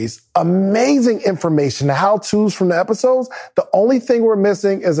stories, amazing information, the how-tos from the episodes. The only thing we're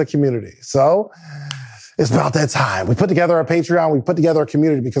missing is a community. So it's about that time. We put together a Patreon. We put together a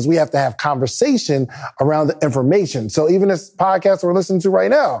community because we have to have conversation around the information. So even this podcast we're listening to right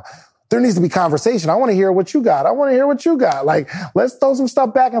now, there needs to be conversation. I want to hear what you got. I want to hear what you got. Like, let's throw some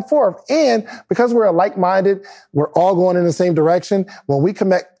stuff back and forth. And because we're like-minded, we're all going in the same direction. When we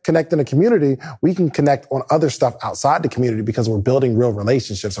connect in a community, we can connect on other stuff outside the community because we're building real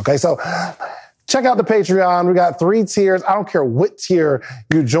relationships. Okay. So check out the Patreon. We got 3 tiers. I don't care what tier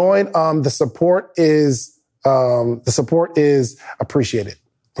you join. The support is appreciated.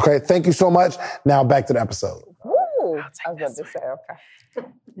 Okay. Thank you so much. Now back to the episode. Ooh, I was about to say, okay.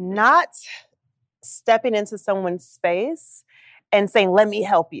 Not stepping into someone's space and saying, let me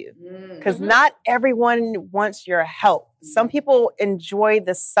help you. Because not everyone wants your help. Some people enjoy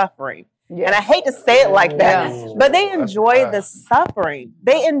the suffering. Yes. And I hate to say it like that, but they enjoy the suffering.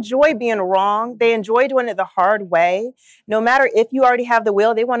 They enjoy being wrong. They enjoy doing it the hard way. No matter if you already have the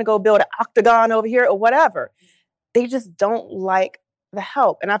will, they want to go build an octagon over here or whatever. They just don't like the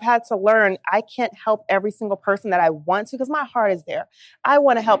help. And I've had to learn I can't help every single person that I want to because my heart is there. I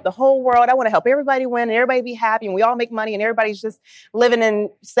want to help the whole world. I want to help everybody win and everybody be happy and we all make money and everybody's just living in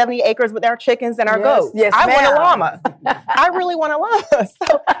 70 acres with our chickens and our goats. Yes, I want a llama. I really want a llama.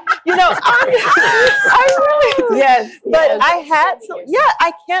 So, I really, but I had to,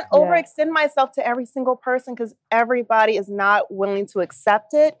 I can't overextend myself to every single person because everybody is not willing to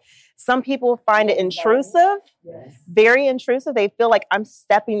accept it. Some people find it intrusive, very intrusive. They feel like I'm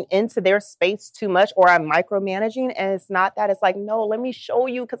stepping into their space too much or I'm micromanaging. And it's not that. It's like, no, let me show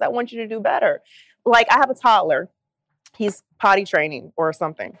you because I want you to do better. Like I have a toddler. He's potty training or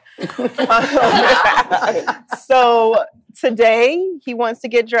something. So today he wants to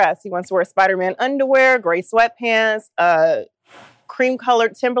get dressed. He wants to wear Spider-Man underwear, gray sweatpants,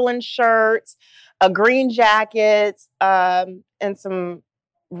 cream-colored Timberland shirt, a green jacket, and some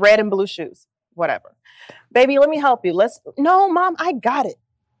red and blue shoes, whatever. Baby, let me help you. No, Mom, I got it.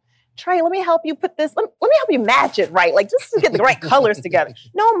 Trey, let me help you put this, let me help you match it right. Like, just to get the right colors together.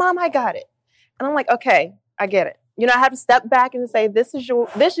 No, Mom, I got it. And I'm like, okay, I get it. You know, I have to step back and say, this is you,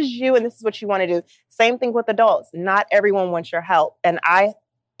 and this is what you want to do. Same thing with adults. Not everyone wants your help. And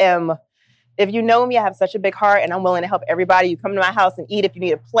if you know me, I have such a big heart and I'm willing to help everybody. You come to my house and eat if you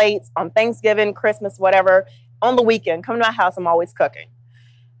need a plate on Thanksgiving, Christmas, whatever. On the weekend, come to my house, I'm always cooking.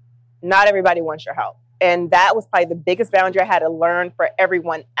 Not everybody wants your help. And that was probably the biggest boundary I had to learn for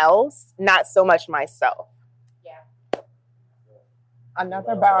everyone else, not so much myself. Yeah.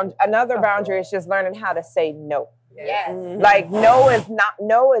 Another boundary is just learning how to say no. Yes. Mm-hmm. Like no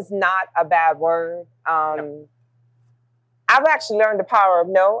is not a bad word. I've actually learned the power of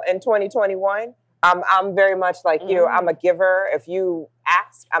no in 2021. I'm very much like you. I'm a giver. If you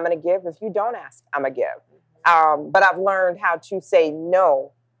ask, I'm going to give. If you don't ask, I'm going to give. But I've learned how to say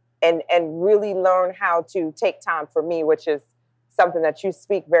no and really learn how to take time for me, which is something that you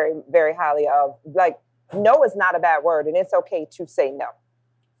speak very, very highly of. Like, no is not a bad word, and it's okay to say no.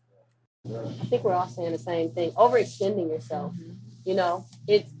 I think we're all saying the same thing. Overextending yourself, you know,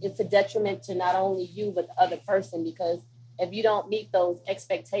 it's a detriment to not only you, but the other person, because if you don't meet those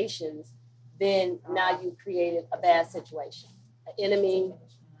expectations, then now you've created a bad situation, an enemy.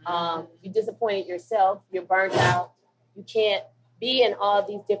 You disappointed yourself. You're burned out. You can't be in all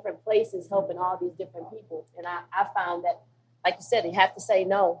these different places helping all these different people. And I found that, like you said, you have to say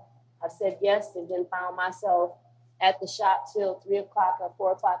no. I've said yes and then found myself at the shop till 3 o'clock or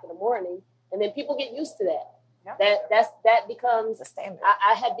 4 o'clock in the morning. And then people get used to that. Yeah. That becomes a standard.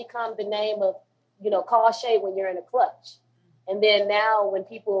 I had become the name of, call Shay when you're in a clutch. And then now when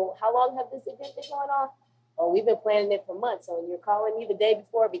people, how long have this event been going on? Oh, we've been planning it for months. So you're calling me the day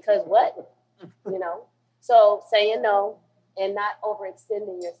before because what? So saying no and not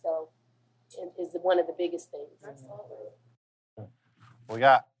overextending yourself is one of the biggest things. We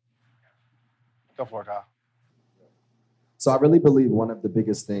got. Go for it, Kyle. So I really believe one of the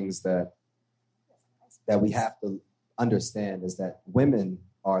biggest things that we have to understand is that women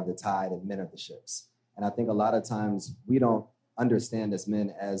are the tide and men are the ships. And I think a lot of times we don't understand as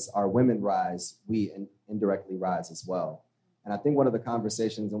men, as our women rise, we indirectly rise as well. And I think one of the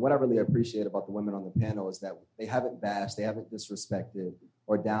conversations and what I really appreciate about the women on the panel is that they haven't bashed, they haven't disrespected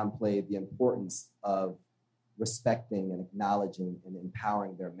or downplayed the importance of respecting and acknowledging and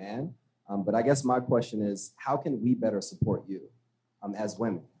empowering their man. But I guess my question is, how can we better support you as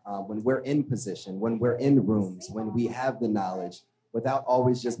women when we're in position, when we're in rooms, when we have the knowledge, without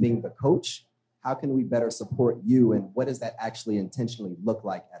always just being the coach? How can we better support you? And what does that actually intentionally look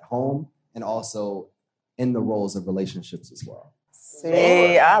like at home and also in the roles of relationships as well?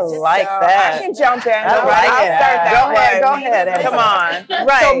 See, I like that. I can jump in. I like it. Go ahead. Come on.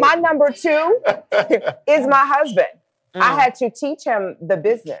 Right. So my number 2 is my husband. I had to teach him the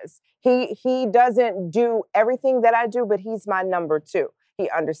business. He doesn't do everything that I do, but he's my number 2.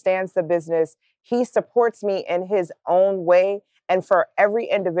 He understands the business. He supports me in his own way. And for every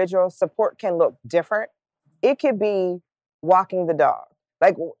individual, support can look different. It could be walking the dog.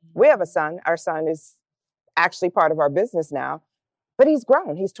 Like, we have a son. Our son is actually part of our business now, but he's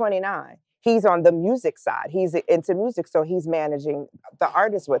grown. He's 29. He's on the music side. He's into music, so he's managing the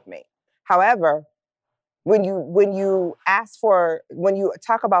artists with me. However, when you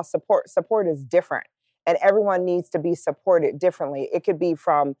talk about support is different, and everyone needs to be supported differently. It could be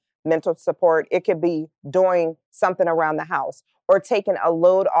from mental support. It could be doing something around the house or taking a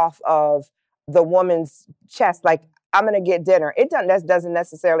load off of the woman's chest. Like, I'm going to get dinner. That doesn't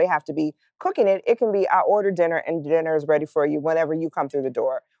necessarily have to be cooking it. It can be, I ordered dinner and dinner is ready for you whenever you come through the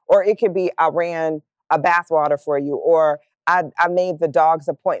door. Or it could be, I ran a bathwater for you, or I made the dog's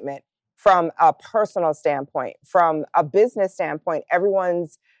appointment. From a personal standpoint, from a business standpoint,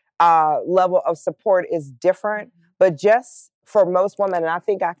 everyone's level of support is different. But just for most women, and I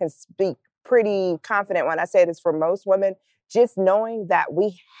think I can speak pretty confident when I say this for most women, just knowing that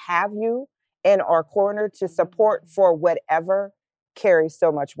we have you in our corner to support for whatever carries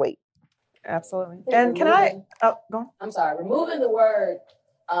so much weight. Absolutely. And can I, go on. I'm sorry, removing the word,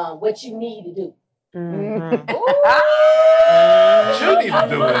 what you need to do. You need to do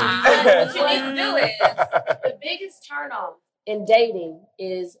it. What you need to do is the biggest turn off in dating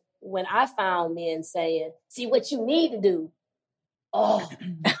is when I found men saying, see what you need to do. Oh,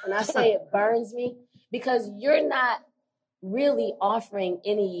 when I say it burns me, because you're not really offering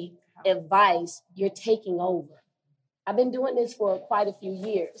any advice, you're taking over. I've been doing this for quite a few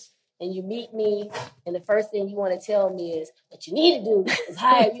years. And you meet me, and the first thing you want to tell me is, what you need to do is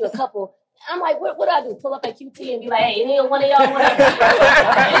hire you a couple I'm like, what do I do? Pull up at QT and be like, hey, any one of y'all want to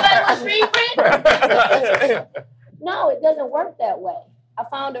anybody want street print? No, it doesn't work that way. I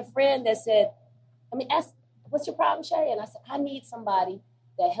found a friend that said, ask, what's your problem, Shay? And I said, I need somebody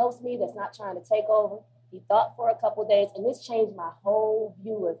that helps me, that's not trying to take over. He thought for a couple of days, and this changed my whole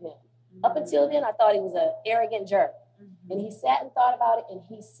view of him. Mm-hmm. Up until then, I thought he was an arrogant jerk. Mm-hmm. And he sat and thought about it, and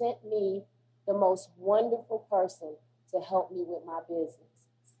he sent me the most wonderful person to help me with my business.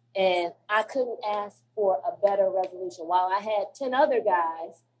 And I couldn't ask for a better resolution. While I had 10 other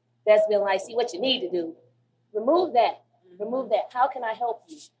guys that's been like, see what you need to do. Remove that. Remove that. How can I help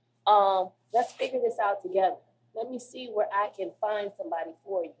you? Let's figure this out together. Let me see where I can find somebody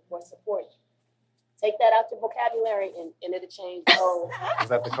for you or support you. Take that out your vocabulary and it'll change the whole, is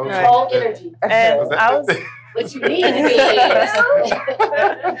that the coach? Whole energy. And I was what you need to be really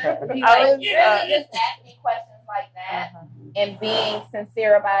just asking questions like that and being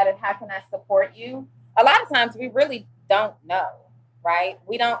sincere about it. How can I support you? A lot of times we really don't know, right?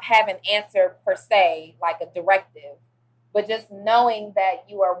 We don't have an answer per se, like a directive, but just knowing that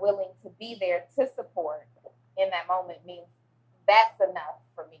you are willing to be there to support in that moment means that's enough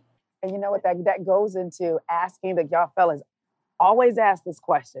for me. And you know what? That goes into asking that y'all fellas always ask this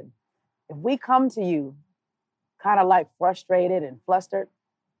question. If we come to you kind of like frustrated and flustered,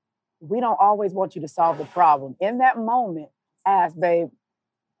 we don't always want you to solve the problem. In that moment, ask, babe,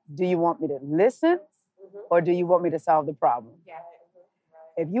 do you want me to listen or do you want me to solve the problem? Yeah.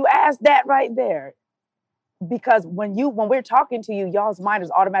 If you ask that right there, because when we're talking to you, y'all's mind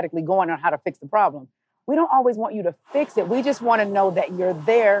is automatically going on how to fix the problem. We don't always want you to fix it. We just want to know that you're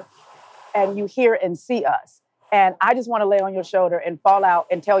there and you hear and see us. And I just want to lay on your shoulder and fall out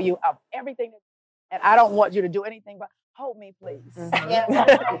and tell you of everything. And I don't want you to do anything but hold me, please. Mm-hmm.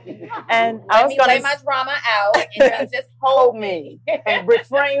 Yeah. And I was going to lay my drama out and just hold me. And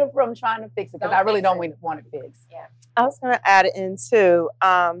refrain from trying to fix it because I really don't want it fixed. Yeah. I was going to add it into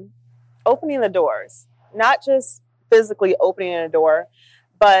opening the doors, not just physically opening a door,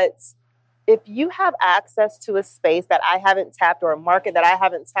 but if you have access to a space that I haven't tapped or a market that I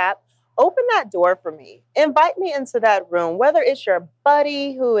haven't tapped, open that door for me. Invite me into that room, whether it's your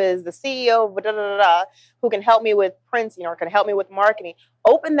buddy who is the CEO of who can help me with printing or can help me with marketing.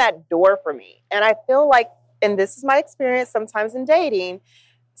 Open that door for me. And I feel like, and this is my experience sometimes in dating,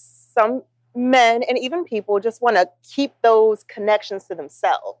 some men and even people just want to keep those connections to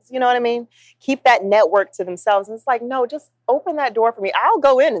themselves. You know what I mean? Keep that network to themselves. And it's like, no, just open that door for me. I'll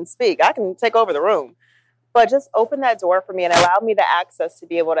go in and speak. I can take over the room. But just open that door for me and allow me the access to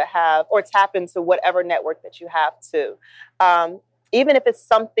be able to have or tap into whatever network that you have to. Even if it's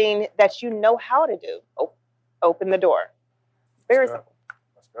something that you know how to do, open the door. Very simple.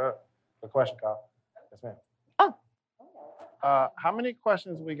 That's good. Good question, Kyle. Yes, ma'am. How many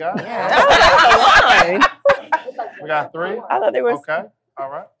questions we got? Yeah. We got 3? I thought there was. Okay. All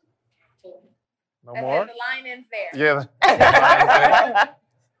right. No more? The line ends there. Yeah.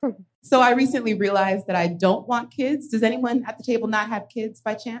 So I recently realized that I don't want kids. Does anyone at the table not have kids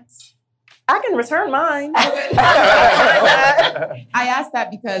by chance? I can return mine. I asked that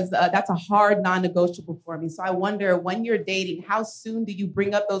because that's a hard non-negotiable for me. So I wonder, when you're dating, how soon do you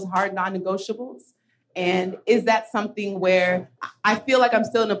bring up those hard non-negotiables? And is that something where I feel like I'm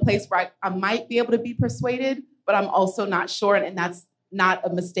still in a place where I might be able to be persuaded, but I'm also not sure, and that's not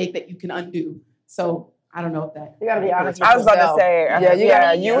a mistake that you can undo. So I don't know if that. You gotta be honest with yourself. I was about to say,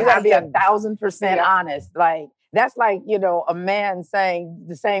 you gotta be 1,000% honest. Like, that's like, a man saying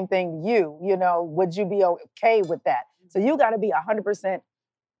the same thing to you, would you be okay with that? So you gotta be 100%,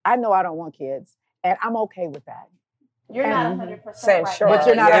 I know I don't want kids, and I'm okay with that. You're not 100% right. Sure. But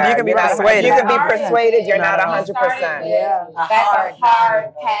you're not, you can be persuaded. You can be persuaded, you're not 100%. Yeah. That's a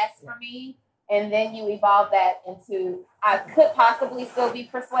hard pass for me. And then you evolve that into, I could possibly still be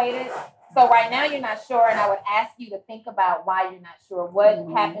persuaded. So right now you're not sure, and I would ask you to think about why you're not sure. What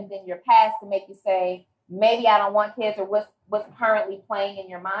happened in your past to make you say, maybe I don't want kids, or what's currently playing in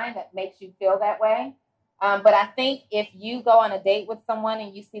your mind that makes you feel that way. But I think if you go on a date with someone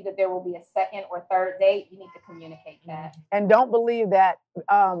and you see that there will be a second or third date, you need to communicate that. And don't believe that,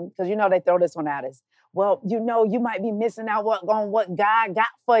 because they throw this one at us. Well, you might be missing out on what God got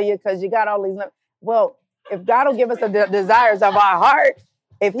for you because you got all these. Well, if God will give us the desires of our heart,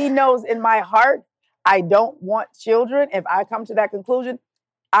 if he knows in my heart I don't want children, if I come to that conclusion,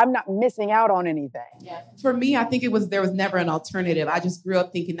 I'm not missing out on anything. Yeah. For me, I think there was never an alternative. I just grew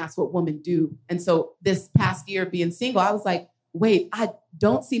up thinking that's what women do. And so this past year being single, I was like, wait, I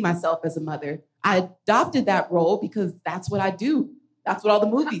don't see myself as a mother. I adopted that role because that's what I do. That's what all the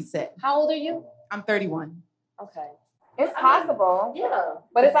movies said. How old are you? I'm 31. Okay. It's possible. Yeah.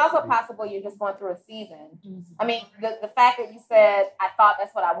 But it's also possible you're just going through a season. Mm-hmm. I mean, the fact that you said, I thought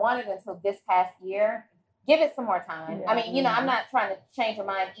that's what I wanted until this past year, give it some more time. Yeah. I mean, I'm not trying to change your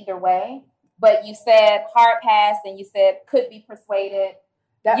mind either way, but you said hard pass and you said could be persuaded.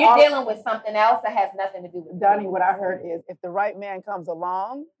 You're dealing with something else that has nothing to do with Donnie, what I heard is if the right man comes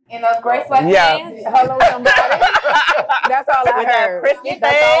along. In those gray sweatpants? Yeah. Hello, somebody. That's all I heard. With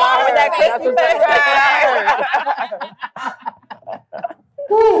that crispy face.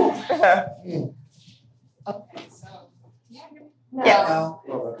 Okay, so. Yeah.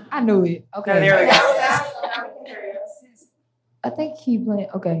 I knew it. Okay. There we go. I think he playing.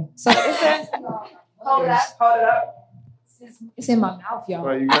 Okay. So it says. Hold it up. It's in my mouth, y'all.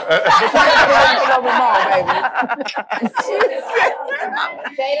 Well, Jada,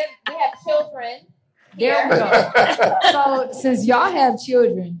 we have children. There we go. So since y'all have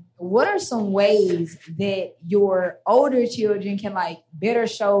children, what are some ways that your older children can better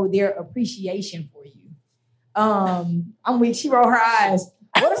show their appreciation for you? I'm weak. She rolled her eyes.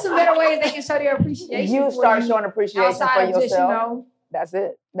 What are some better ways they can show their appreciation? You start showing appreciation for yourself. Just, That's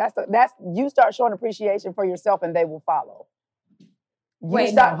it. That's you start showing appreciation for yourself, and they will follow.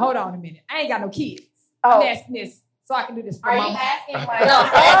 Hold on a minute. I ain't got no kids. I'm asking this so I can do this for mama. Are you asking I'm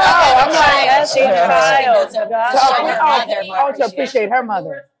like asking her to appreciate her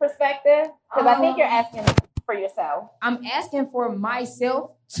mother. Perspective, because I think you're asking for yourself. I'm asking for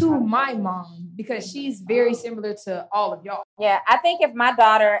myself to my mom because she's very similar to all of y'all. Yeah, I think if my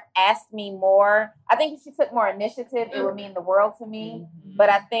daughter asked me more, I think if she took more initiative, it would mean the world to me. Mm-hmm. But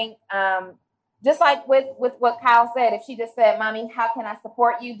I think just like with what Kyle said, if she just said, Mommy, how can I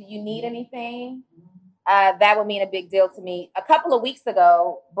support you? Do you need anything? That would mean a big deal to me. A couple of weeks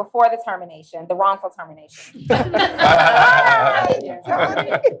ago, before the termination, the wrongful termination. My daughter,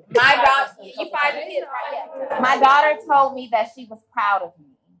 you 5 kids, right? Yeah. My daughter told me that she was proud of me.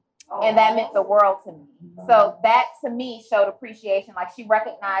 And that meant the world to me. So that to me showed appreciation. Like she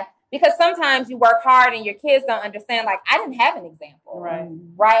recognized, because sometimes you work hard and your kids don't understand. Like I didn't have an example.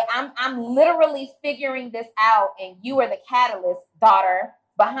 Right. I'm literally figuring this out, and you are the catalyst, daughter,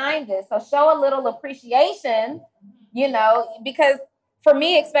 behind this. So show a little appreciation, because for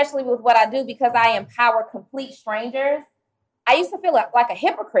me, especially with what I do, because I empower complete strangers, I used to feel like a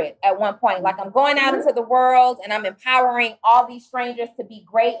hypocrite at one point. Like I'm going out into the world and I'm empowering all these strangers to be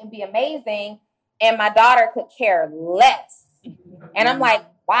great and be amazing. And my daughter could care less. And I'm like,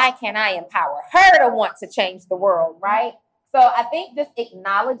 why can't I empower her to want to change the world, right? So I think just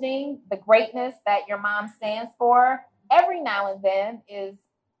acknowledging the greatness that your mom stands for every now and then is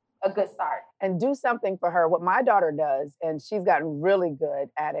a good start. And do something for her. What my daughter does, and she's gotten really good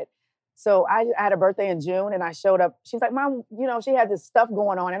at it. So I had a birthday in June and I showed up. She's like, Mom, she had this stuff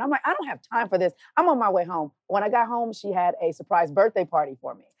going on. And I'm like, I don't have time for this. I'm on my way home. When I got home, she had a surprise birthday party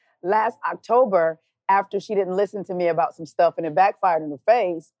for me. Last October, after she didn't listen to me about some stuff and it backfired in her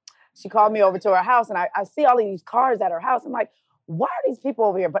face, she called me over to her house and I see all of these cars at her house. I'm like, why are these people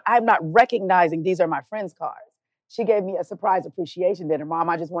over here? But I'm not recognizing these are my friends' cars. She gave me a surprise appreciation dinner. Mom,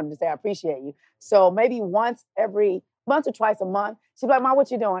 I just wanted to say I appreciate you. So maybe once or twice a month, she'd be like, Mom, what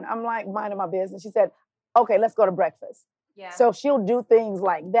you doing? I'm like, minding my business. She said, okay, let's go to breakfast. Yeah. So she'll do things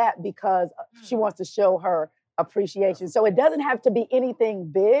like that because she wants to show her appreciation. So it doesn't have to be anything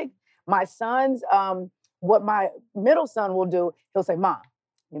big. My sons, what my middle son will do, he'll say, Mom,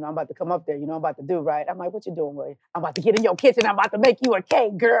 I'm about to come up there. I'm about to do right. I'm like, what you doing, Willie? I'm about to get in your kitchen. I'm about to make you a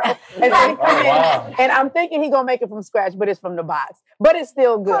cake, girl. And, and I'm thinking he's going to make it from scratch, but it's from the box. But it's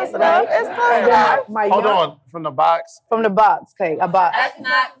still good, right? Hold on. From the box? From the box cake. That's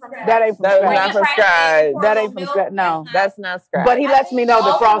not from scratch. That ain't from scratch. Not from scratch. That ain't from scratch. No. That's not scratch. But he lets me know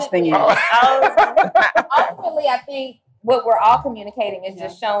the frosting is. Ultimately, I think what we're all communicating is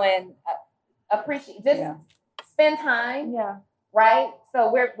just showing appreciation. Just spend time. Yeah. Right?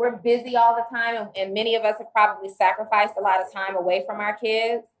 So we're busy all the time, and many of us have probably sacrificed a lot of time away from our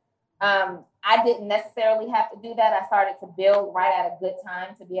kids. I didn't necessarily have to do that. I started to build right at a good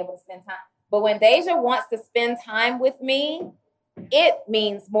time to be able to spend time. But when Deja wants to spend time with me, it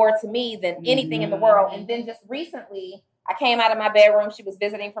means more to me than anything in the world. And then just recently, I came out of my bedroom. She was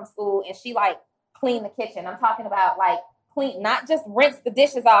visiting from school, and she cleaned the kitchen. I'm talking about clean, not just rinse the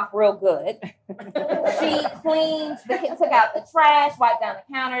dishes off real good. She cleaned, took out the trash, wiped down the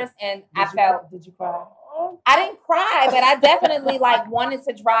counters, and Did you cry? I didn't cry, but I definitely wanted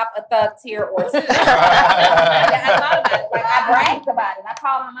to drop a thug tear or two. I thought about it. I bragged about it. I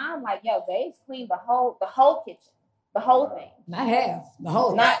called my mom yo, Dave's cleaned the whole kitchen, the whole thing. Not half, the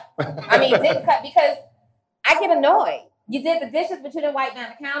whole. Didn't cut because I get annoyed. You did the dishes, but you didn't wipe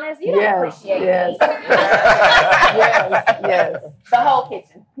down the counters. You don't appreciate me. Yes. The whole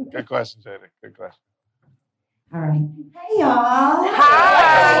kitchen. Good question, Jada. Good question. All right. Hey, y'all.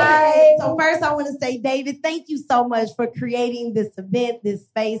 Hi. So first, I want to say, David, thank you so much for creating this event, this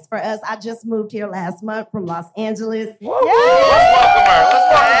space for us. I just moved here last month from Los Angeles. Let's welcome her.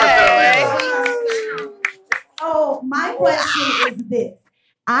 Let's welcome her. So my question is this.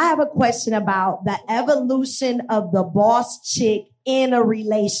 I have a question about the evolution of the boss chick in a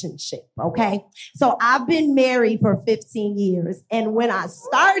relationship, okay? So I've been married for 15 years, and when I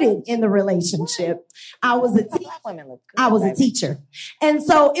started in the relationship, I was a teacher. And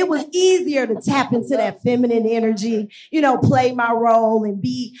so it was easier to tap into that feminine energy, play my role and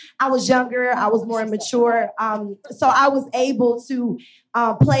I was younger, I was more immature. So I was able to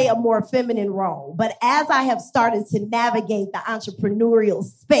play a more feminine role. But as I have started to navigate the entrepreneurial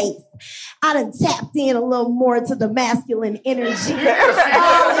space, I done tapped in a little more to the masculine energy. Girl,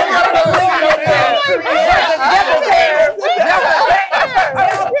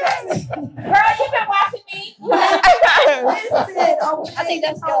 you've been watching me. I think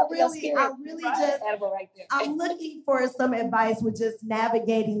that's I'm looking for some advice with just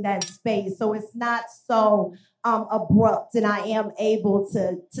navigating that space so it's not so abrupt, and I am able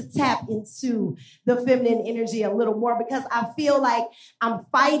to tap into the feminine energy a little more, because I feel like I'm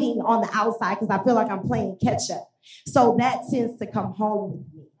fighting on the outside because I feel like I'm playing catch up. So that tends to come home with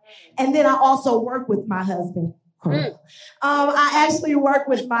me. And then I also work with my husband. I actually work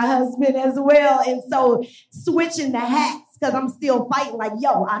with my husband as well. And so switching the hats, because I'm still fighting like,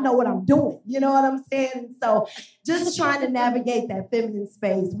 I know what I'm doing. You know what I'm saying? So just trying to navigate that feminine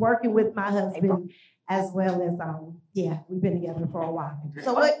space, working with my husband as well as, we've been together for a while.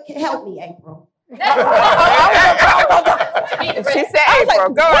 So what can help me, April? She said April.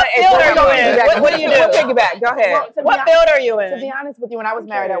 Go on, April. What do you do? We'll piggyback. Go ahead. What field are you in? To be honest with you, when I was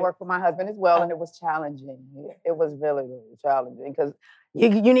married, I worked for my husband as well, and it was challenging. It was really, really challenging because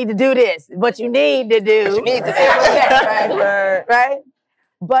you need to do this. What you need to do. Right?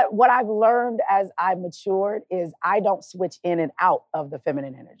 But what I've learned as I matured is I don't switch in and out of the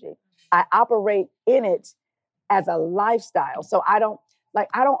feminine energy. I operate in it as a lifestyle. So I don't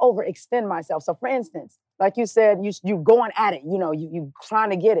overextend myself. So for instance, like you said, you going at it, you trying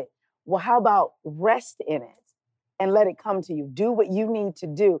to get it. Well, how about rest in it and let it come to you? Do what you need to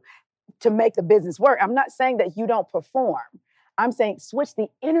do to make the business work. I'm not saying that you don't perform. I'm saying switch the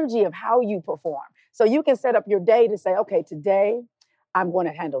energy of how you perform. So you can set up your day to say, okay, today I'm going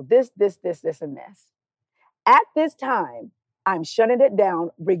to handle this, and this. At this time, I'm shutting it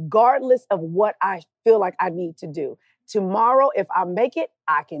down regardless of what I feel like I need to do. Tomorrow, if I make it,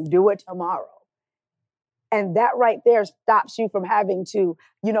 I can do it tomorrow. And that right there stops you from having to,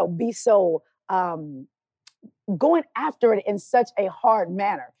 be so going after it in such a hard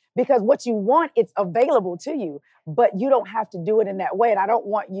manner. Because what you want, it's available to you, but you don't have to do it in that way. And I don't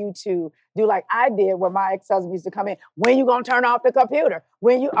want you to do like I did where my ex-husband used to come in. When you gonna turn off the computer?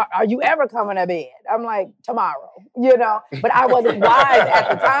 Are you ever coming to bed? I'm like, tomorrow, But I wasn't wise at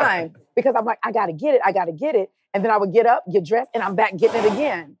the time because I'm like, I gotta get it. And then I would get up, get dressed, and I'm back getting it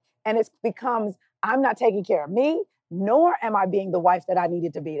again. And it becomes, I'm not taking care of me, nor am I being the wife that I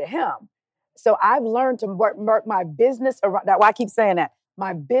needed to be to him. So I've learned to work my business around that. Why I keep saying that.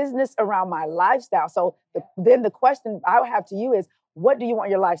 My business around my lifestyle. So then the question I would have to you is, what do you want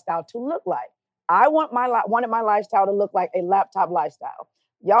your lifestyle to look like? I wanted my lifestyle to look like a laptop lifestyle.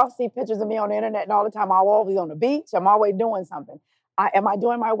 Y'all see pictures of me on the internet and all the time. I'm always on the beach. I'm always doing something. Am I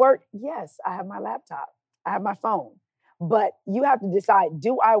doing my work? Yes, I have my laptop. I have my phone. But you have to decide,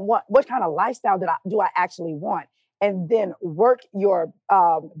 what kind of lifestyle do I actually want? And then work your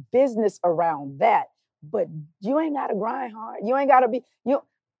business around that. But you ain't got to grind hard. You ain't got to be,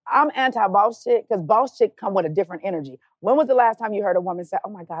 I'm anti-boss chick because boss chick come with a different energy. When was the last time you heard a woman say,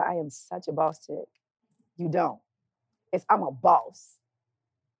 oh my God, I am such a boss chick? You don't. I'm a boss.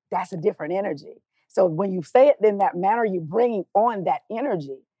 That's a different energy. So when you say it in that manner, you're bringing on that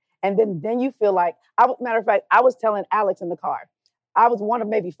energy. And then you feel like, matter of fact, I was telling Alex in the car, I was one of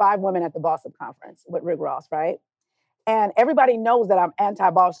maybe 5 women at the Boss Up Conference with Rick Ross, right? And everybody knows that I'm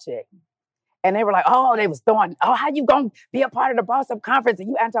anti-boss chick. And they were like, they was throwing, how you going to be a part of the Boss Up Conference and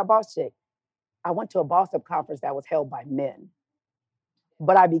you anti-boss chick? I went to a Boss Up Conference that was held by men.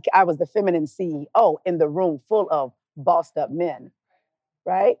 But I was the feminine CEO in the room full of bossed up men,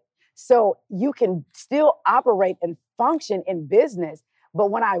 right? So you can still operate and function in business.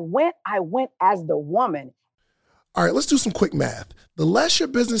 But when I went as the woman. All right, let's do some quick math. The less your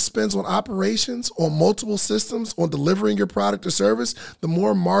business spends on operations, on multiple systems, on delivering your product or service, the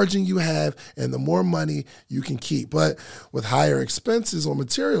more margin you have and the more money you can keep. But with higher expenses on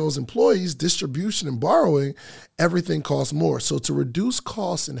materials, employees, distribution, and borrowing, everything costs more. So to reduce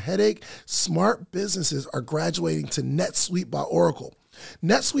costs and headache, smart businesses are graduating to NetSuite by Oracle.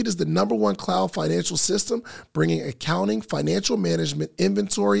 NetSuite is the #1 cloud financial system, bringing accounting, financial management,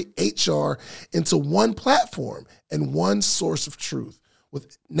 inventory, HR into one platform and one source of truth.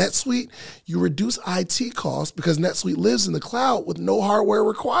 With NetSuite, you reduce IT costs because NetSuite lives in the cloud with no hardware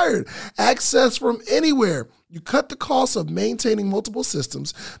required. Access from anywhere. You cut the cost of maintaining multiple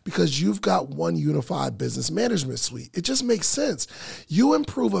systems because you've got one unified business management suite. It just makes sense. You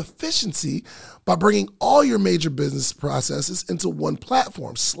improve efficiency by bringing all your major business processes into one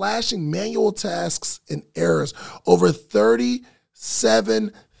platform, slashing manual tasks and errors. Over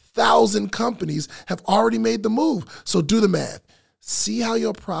 37,000 companies have already made the move. So do the math. See how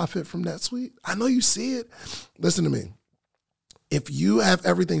you'll profit from NetSuite? I know you see it. Listen to me. If you have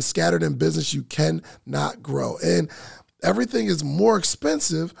everything scattered in business, you cannot grow. And everything is more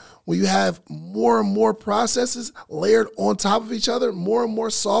expensive when you have more and more processes layered on top of each other, more and more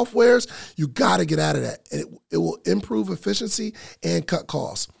softwares. You got to get out of that. And it will improve efficiency and cut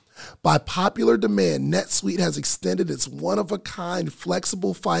costs. By popular demand, NetSuite has extended its one-of-a-kind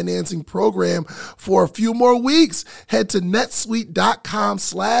flexible financing program for a few more weeks. Head to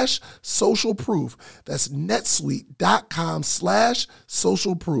netsuite.com/socialproof. That's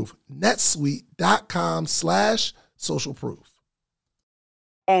netsuite.com/socialproof. netsuite.com/socialproof.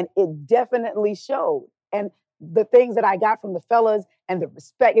 And it definitely showed. And the things that I got from the fellas and the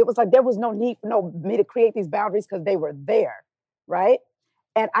respect, it was like there was no need for me to create these boundaries because they were there, right?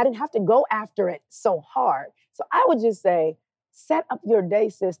 And I didn't have to go after it so hard. So I would just say, set up your day,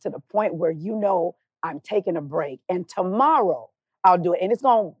 sis, to the point where you know I'm taking a break. And tomorrow I'll do it. And it's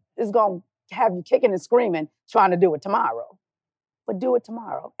gonna have you kicking and screaming trying to do it tomorrow. But do it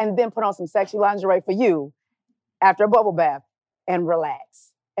tomorrow. And then put on some sexy lingerie for you after a bubble bath and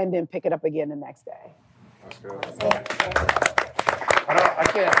relax. And then pick it up again the next day. That's good. I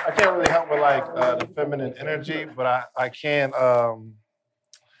can't really help with like the feminine energy, but I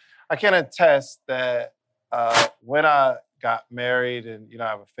can attest that when I got married and I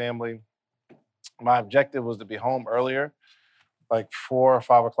have a family, my objective was to be home earlier, like 4 or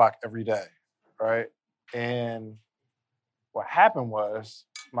 5 o'clock every day, right? And what happened was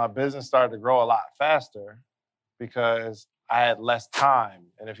my business started to grow a lot faster because I had less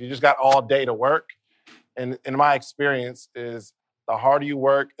time. And if you just got all day to work, and in my experience is the harder you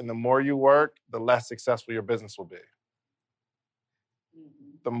work and the more you work, the less successful your business will be.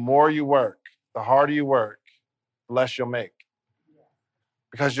 The more you work, the harder you work, the less you'll make.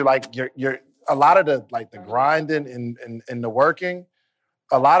 Because you're a lot of the grinding and the working,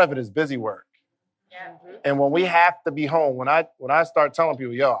 a lot of it is busy work. Yeah. And when we have to be home, when I start telling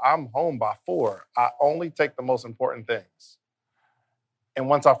people, yo, I'm home by 4, I only take the most important things. And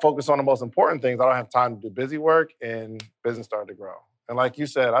once I focus on the most important things, I don't have time to do busy work, and business started to grow. And like you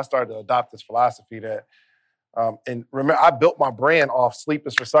said, I started to adopt this philosophy that and remember, I built my brand off Sleep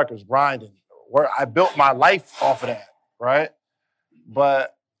is for Suckers, grinding. Where I built my life off of that, right?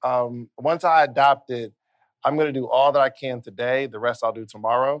 But once I adopted, I'm going to do all that I can today. The rest I'll do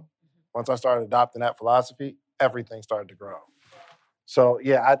tomorrow. Once I started adopting that philosophy, everything started to grow. So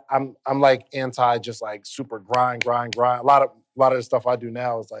yeah, I'm like anti just like super grind. A lot of the stuff I do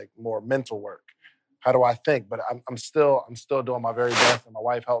now is like more mental work. How do I think? But I'm still doing my very best, and my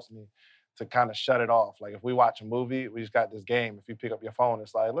wife helps me to kind of shut it off. Like if we watch a movie, we just got this game. If you pick up your phone,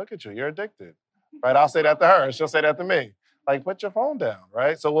 it's like, look at you, you're addicted, right? I'll say that to her, and she'll say that to me. Like, put your phone down,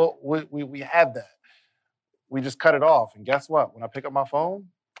 right? So we have that. We just cut it off, and guess what? When I pick up my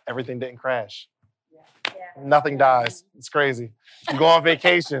phone, everything didn't crash. Yeah. Nothing dies. It's crazy. You go on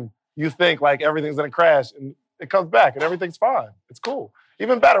vacation, you think like everything's gonna crash, and it comes back, and everything's fine. It's cool.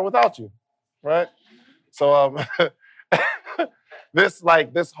 Even better without you, right? So this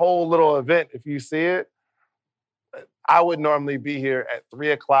whole little event, if you see it, I would normally be here at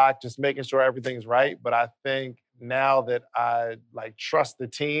 3 o'clock, just making sure everything's right. But I think now that I trust the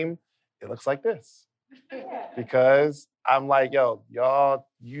team, it looks like this. Because I'm like, yo, y'all,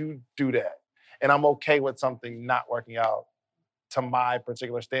 you do that. And I'm okay with something not working out to my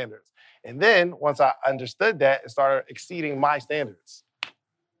particular standards. And then once I understood that, it started exceeding my standards.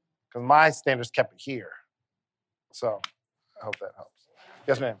 Because my standards kept it here. So I hope that helps.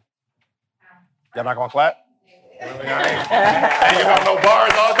 Yes, ma'am. Y'all not gonna clap? Hey, you want no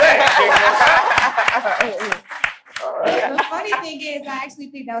bars all day. All The funny thing is, I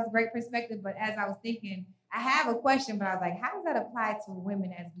actually think that was a great perspective, but as I was thinking, I have a question, but I was like, how does that apply to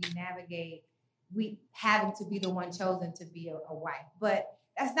women as we navigate having to be the one chosen to be a wife? But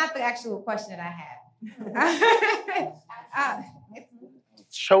that's not the actual question that I have.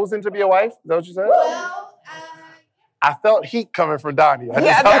 Chosen to be a wife? Is that what you said? Well, I felt heat coming from Donnie. I was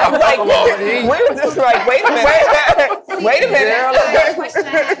like, we were just like, wait a minute. Wait a minute. Let's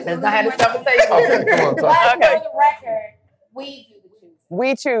not have this conversation. Okay, come on, talk. But for the record, we do the choosing.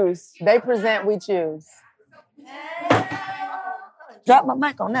 We choose. They present, we choose. Drop my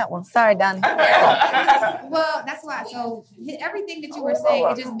mic on that one. Sorry, Donnie. Well, that's why. So everything that you were saying,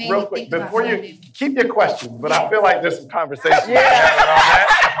 it just made Real me quick, think before about you keep your questions, but I feel like there's some conversation.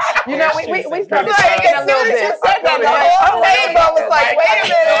 You know, we started talking a little bit. I was like, wait a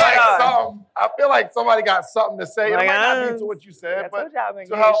minute. I feel like somebody got something to say. It might not be to what you said, but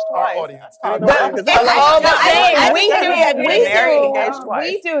to help our audience. All the same. We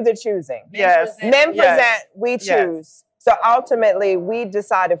do the choosing. Yes. Men present, we choose. So ultimately, we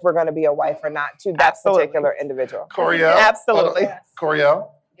decide if we're going to be a wife or not to that particular individual. Coriel? Absolutely. Coriel?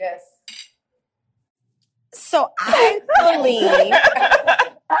 Yes. So I believe.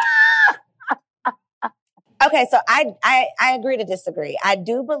 Okay, so I agree to disagree. I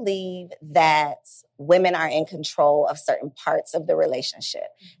do believe that women are in control of certain parts of the relationship.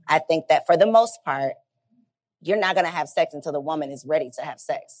 I think that for the most part, you're not going to have sex until the woman is ready to have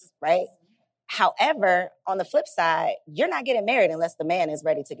sex, right? However, on the flip side, you're not getting married unless the man is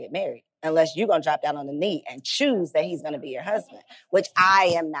ready to get married, unless you're going to drop down on the knee and choose that he's going to be your husband, which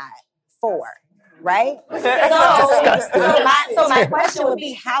I am not for, right? So my question would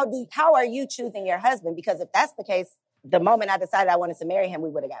be, how are you choosing your husband? Because if that's the case, the moment I decided I wanted to marry him, we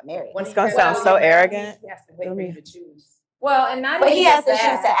would have got married. It's going to sound so arrogant. He has to wait for you to choose. Well, and not But even he has to just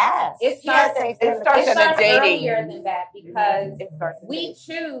choose to ask. It starts dating. earlier than that because we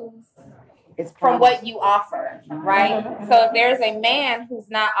choose from what you offer, right? So if there's a man who's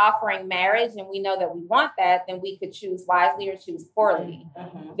not offering marriage and we know that we want that, then we could choose wisely or choose poorly.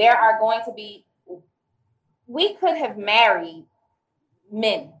 There are going to be, we could have married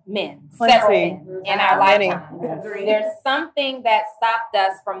several men in our lifetime. There's something that stopped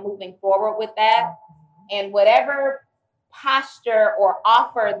us from moving forward with that. And whatever posture or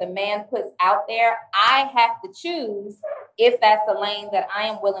offer the man puts out there, I have to choose if that's the lane that I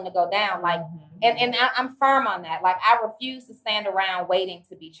am willing to go down. Like, and I'm firm on that. Like, I refuse to stand around waiting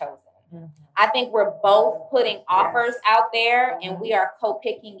to be chosen. I think we're both putting offers out there and we are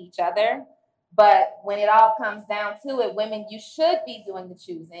co-picking each other. But when it all comes down to it, women, you should be doing the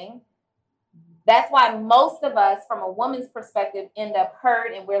choosing. That's why most of us, from a woman's perspective, end up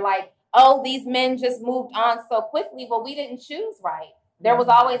hurt and we're like, oh, these men just moved on so quickly. Well, we didn't choose right. There was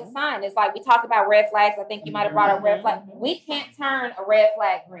always a sign. It's like we talked about red flags. I think you might have brought up red flag. We can't turn a red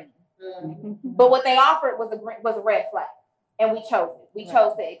flag green. But what they offered was a red flag. And we chose it. We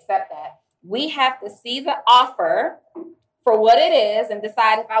chose to accept that. We have to see the offer for what it is and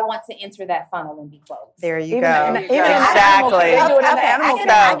decide if I want to enter that funnel and be closed. There you go. Exactly.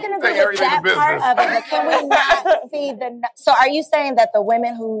 I can agree with that part of it, but can we not see so are you saying that the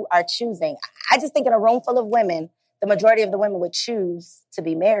women who are choosing, I just think in a room full of women, the majority of the women would choose to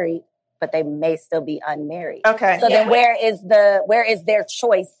be married, but they may still be unmarried. Okay. So then where is their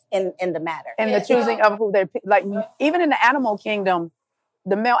choice in the matter? And the choosing of who they're, like, even in the animal kingdom,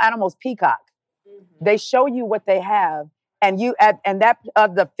 the male animals peacock. They show you what they have. And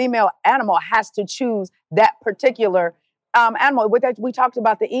the female animal has to choose that particular animal. With that, we talked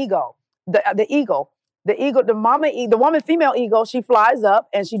about the eagle, the eagle, the woman female eagle. She flies up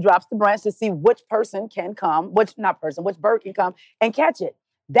and she drops the branch to see which person can come, which bird can come and catch it.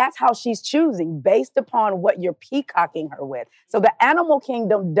 That's how she's choosing based upon what you're peacocking her with. So the animal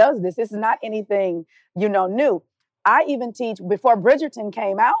kingdom does this. This is not anything, new. I even teach before Bridgerton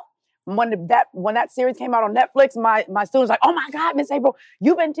came out. When that series came out on Netflix, my students were like, oh my God, Miss April,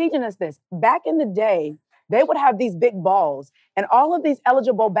 you've been teaching us this. Back in the day, they would have these big balls, and all of these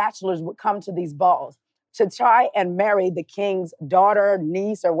eligible bachelors would come to these balls to try and marry the king's daughter,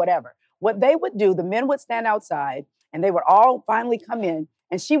 niece, or whatever. What they would do, the men would stand outside, and they would all finally come in,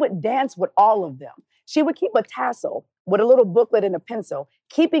 and she would dance with all of them. She would keep a tassel with a little booklet and a pencil,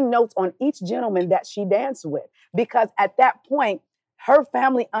 keeping notes on each gentleman that she danced with, because at that point, her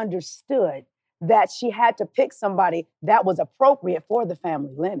family understood that she had to pick somebody that was appropriate for the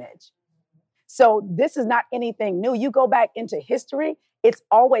family lineage. So this is not anything new. You go back into history, it's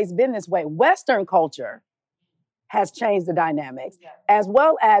always been this way. Western culture has changed the dynamics, as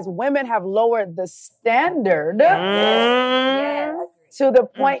well as women have lowered the standard to the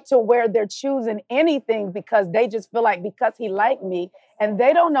point to where they're choosing anything because they just feel like because he liked me, and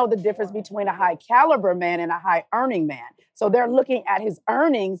they don't know the difference between a high caliber man and a high earning man. So they're looking at his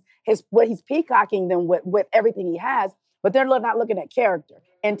earnings, what he's peacocking them with everything he has, but they're not looking at character,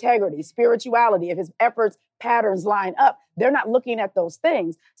 integrity, spirituality. If his efforts patterns line up, they're not looking at those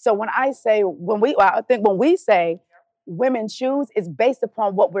things. So when I say, when we say women choose, it's based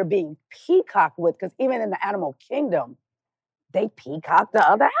upon what we're being peacocked with, because even in the animal kingdom, they peacock the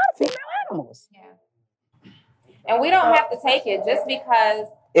other female animals. Yeah. And we don't have to take it just because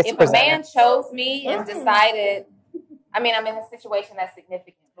if a man chose me and decided, I mean, I'm in a situation that's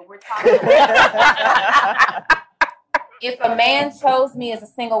significant, but we're talking about if a man chose me as a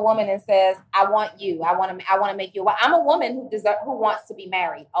single woman and says, I want you, I want to make you, I'm a woman who wants to be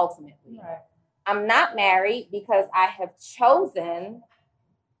married ultimately. Right. I'm not married because I have chosen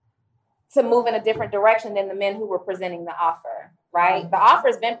to move in a different direction than the men who were presenting the offer, right? The offer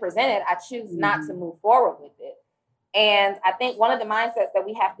has been presented. I choose not to move forward with it. And I think one of the mindsets that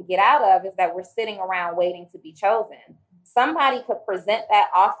we have to get out of is that we're sitting around waiting to be chosen. Somebody could present that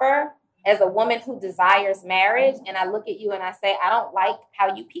offer as a woman who desires marriage, and I look at you and I say, I don't like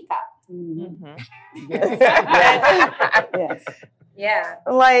how you peacock. Mm-hmm. Yes. Yeah.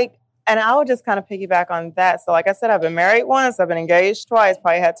 Like, and I would just kind of piggyback on that. So like I said, I've been married once, I've been engaged twice,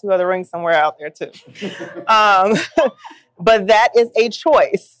 probably had 2 other rings somewhere out there too. But that is a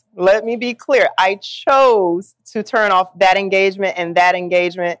choice. Let me be clear. I chose to turn off that engagement, and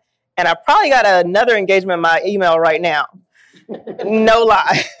I probably got another engagement in my email right now. No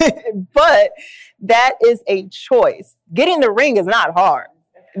lie. But that is a choice. Getting the ring is not hard.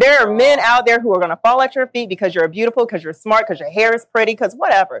 There are men out there who are going to fall at your feet because you're beautiful, because you're smart, because your hair is pretty, because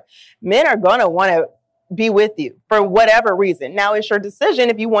whatever. Men are going to want to be with you for whatever reason. Now, it's your decision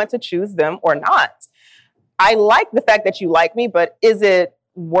if you want to choose them or not. I like the fact that you like me, but is it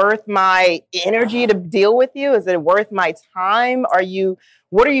worth my energy to deal with you? Is it worth my time?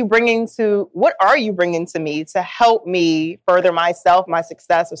 What are you bringing to me to help me further myself, my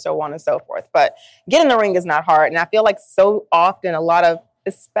success, or so on and so forth? But getting the ring is not hard. And I feel like so often a lot of,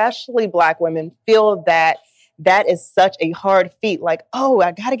 especially Black women, feel that is such a hard feat. Like, oh,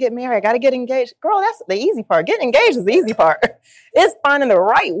 I got to get married. I got to get engaged. Girl, that's the easy part. Getting engaged is the easy part. It's finding the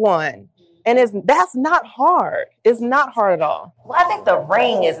right one. And that's not hard. It's not hard at all. Well, I think the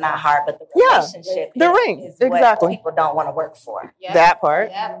ring is not hard, but the relationship is exactly what people don't want to work for. Yep. That part.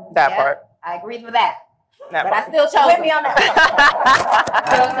 Yep. That part. I agree with that. But I still chose with me on that.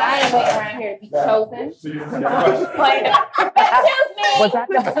 I ain't waiting around here to be chosen. Excuse me. Was that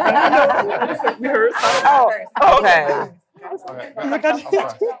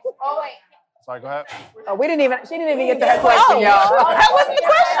Oh, wait. Sorry, go ahead. Oh, she didn't even get to her question, y'all. That wasn't the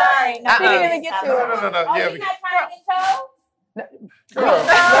question. She didn't even get to it. No. He's not trying to get chose?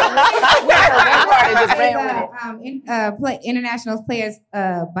 International Players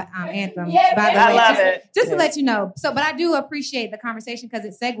Anthem. Yes, by the I way, love it. Just to let you know. So, but I do appreciate the conversation because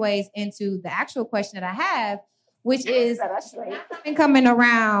it segues into the actual question that I have, which is coming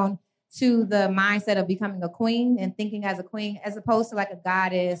around to the mindset of becoming a queen and thinking as a queen, as opposed to like a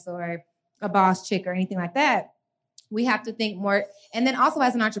goddess or a boss chick or anything like that. We have to think more. And then also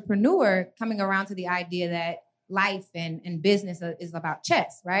as an entrepreneur, coming around to the idea that life and business is about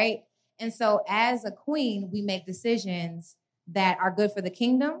chess, right? And so as a queen, we make decisions that are good for the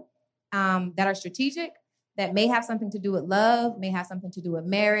kingdom, that are strategic, that may have something to do with love, may have something to do with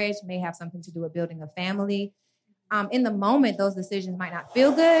marriage, may have something to do with building a family. In the moment, those decisions might not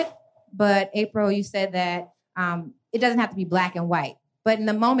feel good, but April, you said that it doesn't have to be black and white. But in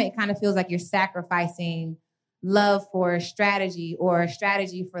the moment, it kind of feels like you're sacrificing love for strategy or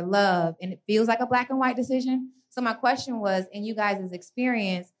strategy for love. And it feels like a black and white decision. So my question was, in you guys'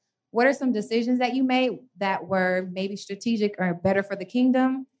 experience, what are some decisions that you made that were maybe strategic or better for the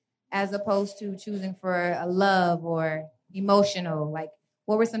kingdom as opposed to choosing for a love or emotional? Like,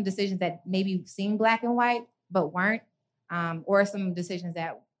 what were some decisions that maybe seemed black and white but weren't? Or some decisions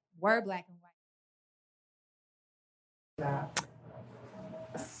that were black and white?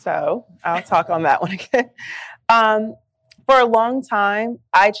 So I'll talk on that one again. For a long time,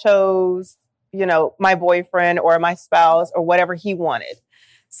 I chose, my boyfriend or my spouse or whatever he wanted.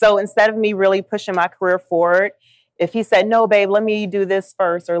 So instead of me really pushing my career forward, if he said, no, babe, let me do this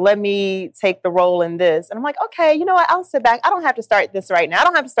first, or let me take the role in this. And I'm like, okay, you know what? I'll sit back. I don't have to start this right now. I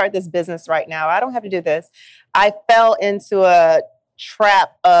don't have to start this business right now. I don't have to do this. I fell into a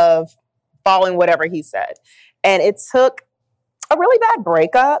trap of following whatever he said. And it took a really bad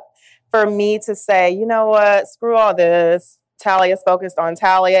breakup for me to say, you know what, screw all this. Talia's focused on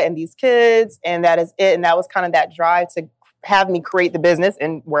Talia and these kids, and that is it. And that was kind of that drive to have me create the business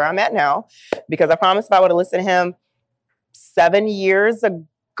and where I'm at now, because I promised if I would have listened to him 7 years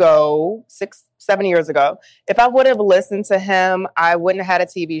ago, 7 years ago, if I would have listened to him, I wouldn't have had a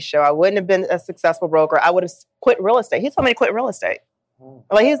TV show. I wouldn't have been a successful broker. I would have quit real estate. He told me to quit real estate.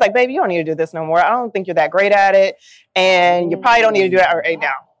 Like, he's like, baby, you don't need to do this no more. I don't think you're that great at it. And you probably don't need to do that right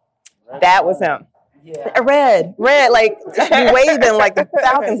now. That was him. Yeah. Red, like waving like the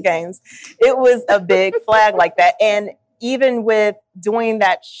Falcons games. It was a big flag like that. And even with doing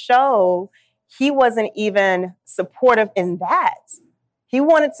that show, he wasn't even supportive in that. He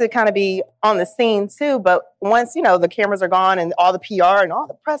wanted to kind of be on the scene too. But once, you know, the cameras are gone and all the PR and all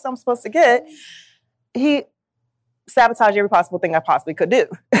the press I'm supposed to get, he sabotaged every possible thing I possibly could do.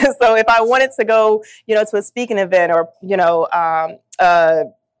 So if I wanted to go, you know, to a speaking event or, you know,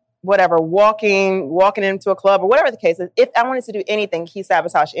 whatever, walking into a club or whatever the case is, if I wanted to do anything, he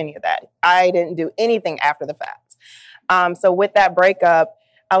sabotaged any of that. I didn't do anything after the fact. So with that breakup,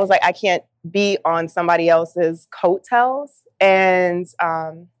 I was like, I can't be on somebody else's coattails and,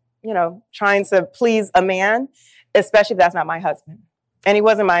 you know, trying to please a man, especially if that's not my husband. And he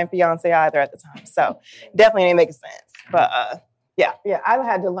wasn't my fiance either at the time. So definitely didn't make sense. But yeah. Yeah, I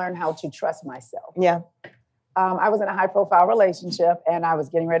had to learn how to trust myself. Yeah. I was in a high-profile relationship, and I was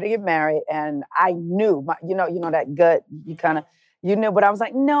getting ready to get married, and I knew, you know that gut, you knew, but I was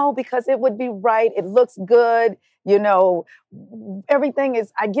like, no, because it would be right. It looks good. You know, everything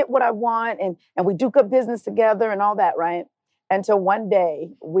is, I get what I want, and we do good business together and all that, right? Until one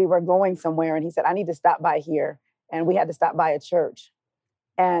day, we were going somewhere, and he said, I need to stop by here, and we had to stop by a church.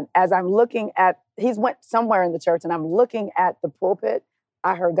 And as I'm looking at, he went somewhere in the church, and I'm looking at the pulpit,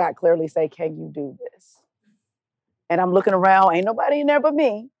 I heard God clearly say, can you do this? And I'm looking around, ain't nobody in there but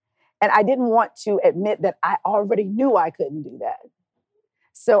me. And I didn't want to admit that I already knew I couldn't do that.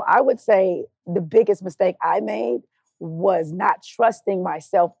 So I would say the biggest mistake I made was not trusting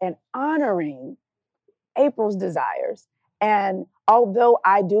myself and honoring April's desires. And although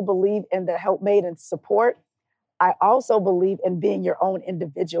I do believe in the helpmate and support, I also believe in being your own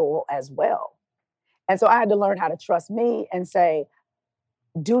individual as well. And so I had to learn how to trust me and say,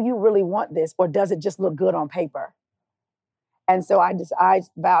 do you really want this, or does it just look good on paper? And so I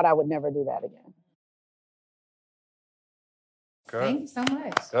vowed I would never do that again. Good. Thank you so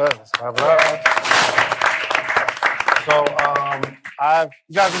much. Good. Let's clap it up. So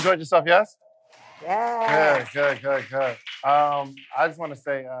you guys enjoyed yourself, yes? Yeah. Good. I just want to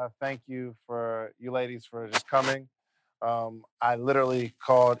say thank you for you ladies for just coming. I literally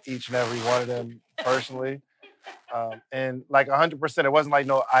called each and every one of them personally. And like 100%, it wasn't like,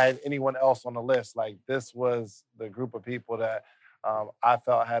 no, I had anyone else on the list. Like, this was the group of people that I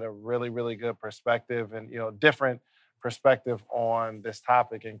felt had a really, really good perspective and, you know, different perspective on this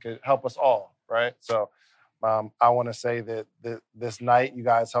topic and could help us all, right? So I want to say that this night, you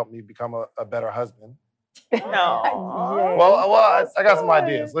guys helped me become a better husband. No. Well, I got some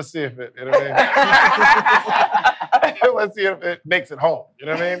ideas. Let's see if it, you know what I mean? Let's see if it makes it home, you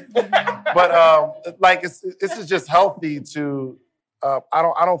know what I mean? But like, this is just healthy to, I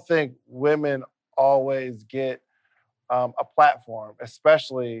don't think women always get a platform,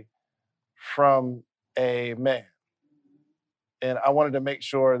 especially from a man. And I wanted to make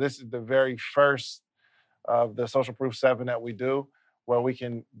sure this is the very first of the Social Proof 7 that we do, where we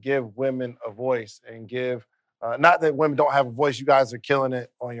can give women a voice and give, not that women don't have a voice, you guys are killing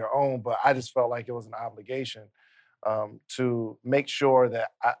it on your own, but I just felt like it was an obligation to make sure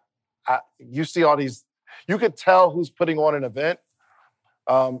that you see all these, you could tell who's putting on an event,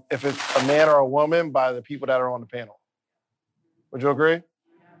 if it's a man or a woman, by the people that are on the panel. Would you agree?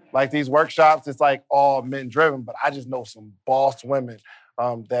 Like these workshops, it's like all men driven, but I just know some boss women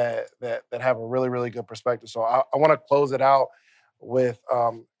that have a really, really good perspective. So I want to close it out with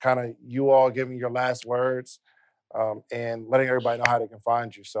kind of you all giving your last words and letting everybody know how they can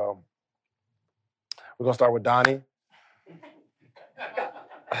find you. So we're going to start with Donnie.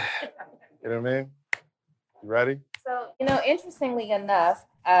 You know what I mean? You ready? So, you know, interestingly enough,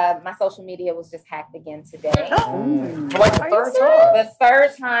 my social media was just hacked again today. For like the third time? The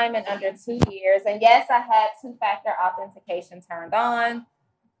third time in under 2 years. And yes, I had 2-factor authentication turned on,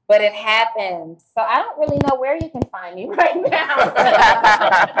 but it happened. So I don't really know where you can find me right now.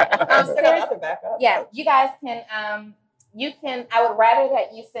 Yeah, you guys can, I would rather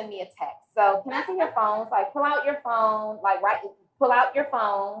that you send me a text. So can I see your phones? Like, pull out your phone, pull out your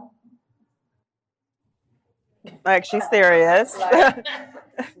phone. Like, she's serious. I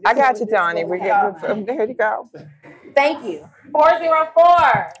got you, Donnie. We're getting from there to go. Thank you.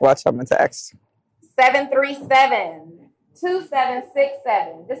 404. Watch someone text.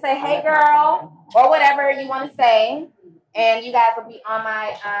 737-2767. Just say, hey, girl, or whatever you want to say. And you guys will be on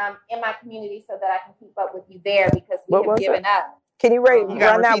my in my community so that I can keep up with you there because we have given up. Can you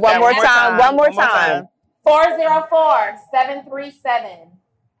run that one more time? One more time.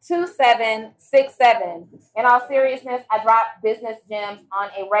 404-737-2767. In all seriousness, I drop business gems on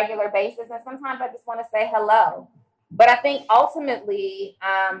a regular basis, and sometimes I just want to say hello. But I think ultimately,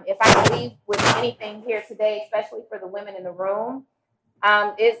 if I can leave with anything here today, especially for the women in the room,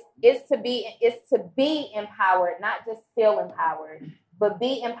 is to be empowered, not just feel empowered, but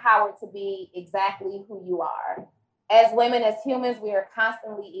be empowered to be exactly who you are. As women, as humans, we are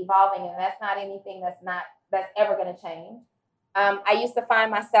constantly evolving, and that's not anything that's ever going to change. I used to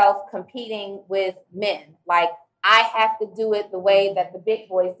find myself competing with men. Like, I have to do it the way that the big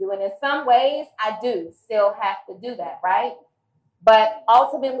boys do. And in some ways, I do still have to do that, right? But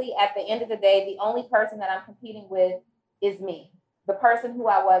ultimately, at the end of the day, the only person that I'm competing with is me, the person who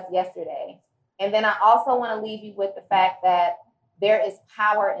I was yesterday. And then I also want to leave you with the fact that there is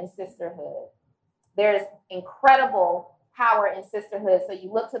power in sisterhood. There's incredible power in sisterhood. So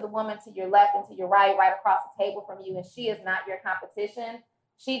you look to the woman to your left and to your right across the table from you, and she is not your competition.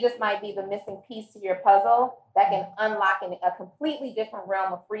 She just might be the missing piece to your puzzle that can unlock a completely different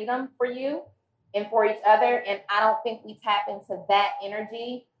realm of freedom for you and for each other. And I don't think we tap into that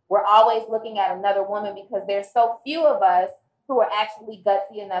energy. We're always looking at another woman because there's so few of us who are actually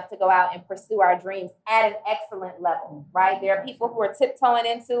gutsy enough to go out and pursue our dreams at an excellent level, right? There are people who are tiptoeing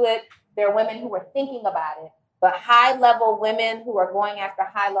into it. There are women who are thinking about it. But high-level women who are going after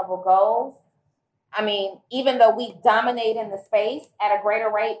high-level goals, I mean, even though we dominate in the space at a greater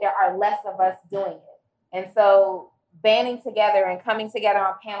rate, there are less of us doing it. And so banding together and coming together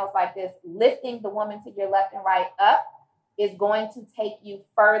on panels like this, lifting the woman to your left and right up is going to take you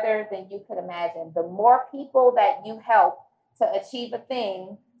further than you could imagine. The more people that you help to achieve a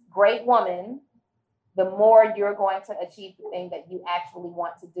thing, great woman, the more you're going to achieve the thing that you actually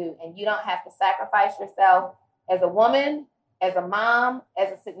want to do. And you don't have to sacrifice yourself as a woman, as a mom,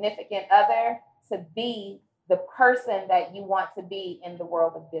 as a significant other, to be the person that you want to be in the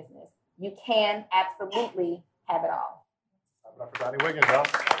world of business. You can absolutely have it all. Donnie Wiggins, y'all.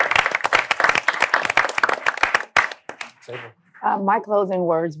 My closing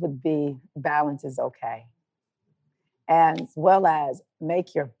words would be balance is okay. And as well as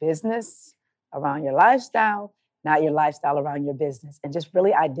make your business around your lifestyle, not your lifestyle around your business. And just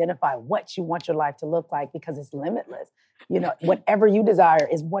really identify what you want your life to look like because it's limitless. You know, whatever you desire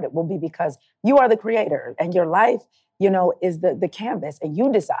is what it will be because you are the creator and your life, you know, is the canvas and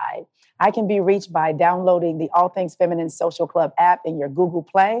you decide. I can be reached by downloading the All Things Feminine Social Club app in your Google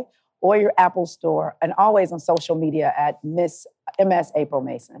Play or your Apple Store and always on social media at MS April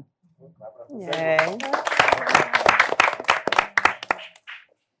Mason. Yay.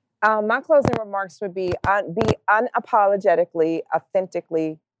 My closing remarks would be unapologetically,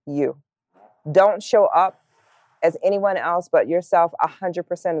 authentically you. Don't show up as anyone else but yourself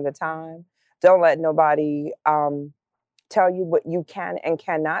 100% of the time. Don't let nobody tell you what you can and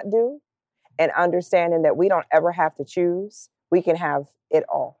cannot do. And understanding that we don't ever have to choose. We can have it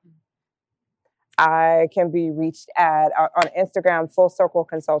all. I can be reached on Instagram, Full Circle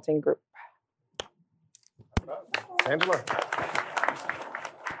Consulting Group. Angela.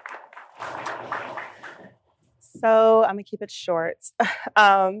 So I'm gonna keep it short.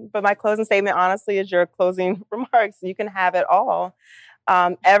 But my closing statement, honestly, is your closing remarks. You can have it all.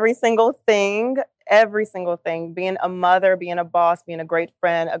 Every single thing, being a mother, being a boss, being a great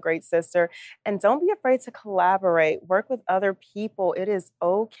friend, a great sister. And don't be afraid to collaborate, work with other people. It is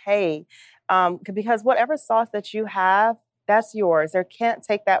okay. Because whatever sauce that you have, that's yours. They can't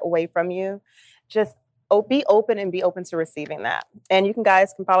take that away from you. Just be open and be open to receiving that. And you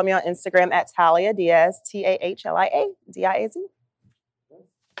guys can follow me on Instagram at Talia Diaz, Talia Diaz.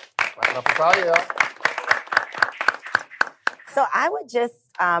 So I would just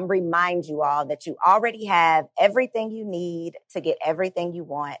remind you all that you already have everything you need to get everything you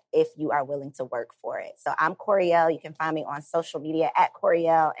want if you are willing to work for it. So I'm Coriel. You can find me on social media at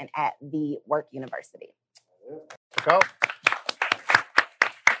Coriel and at The Work University. Go.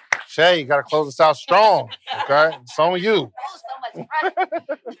 Shay, you got to close us out strong, okay? It's on you.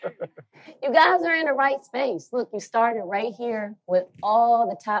 You guys are in the right space. Look, you started right here with all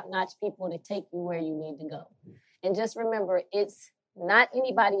the top-notch people to take you where you need to go. And just remember, it's not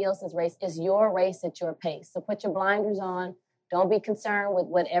anybody else's race. It's your race at your pace. So put your blinders on. Don't be concerned with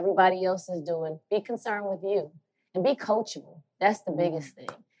what everybody else is doing. Be concerned with you. And be coachable. That's the biggest thing.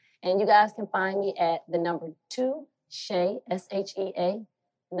 And you guys can find me at the number 2, Shea, S-H-E-A,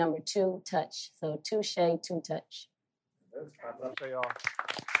 number 2, Touch. So 2 Shea, 2 Touch.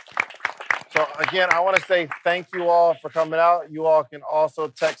 So again, I want to say thank you all for coming out. You all can also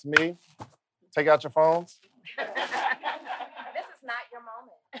text me. Take out your phones. This is not your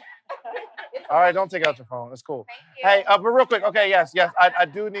moment. All right, don't take out your phone. It's cool. Hey, but real quick. Okay, yes. I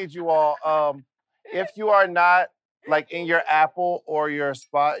do need you all. If you are not like in your Apple or your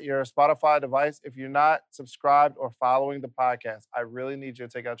Spotify device, if you're not subscribed or following the podcast, I really need you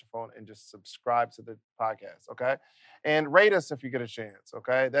to take out your phone and just subscribe to the podcast, okay? And rate us if you get a chance,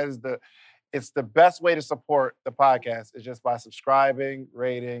 okay? It's the best way to support the podcast is just by subscribing,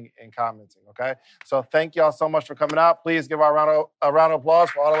 rating, and commenting, okay? So thank y'all so much for coming out. Please give our a round of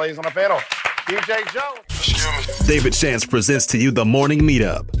applause for all the ladies on the panel. DJ Joe. David Shands presents to you The Morning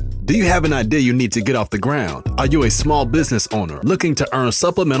Meetup. Do you have an idea you need to get off the ground? Are you a small business owner looking to earn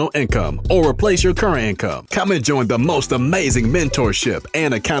supplemental income or replace your current income? Come and join the most amazing mentorship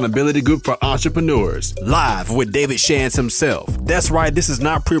and accountability group for entrepreneurs. Live with David Shands himself. That's right, this is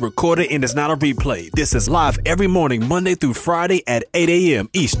not pre-recorded and it's not a replay. This is live every morning, Monday through Friday at 8 a.m.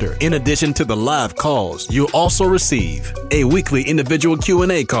 Eastern. In addition to the live calls, you'll also receive a weekly individual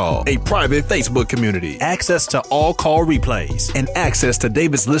Q&A call, a private Facebook community, access to all call replays, and access to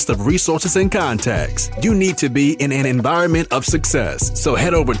David's list of resources and contacts. You need to be in an environment of success. So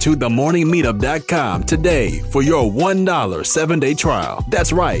head over to themorningmeetup.com today for your $1 7-day trial.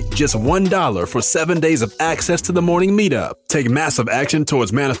 That's right, just $1 for 7 days of access to the Morning Meetup. Take massive action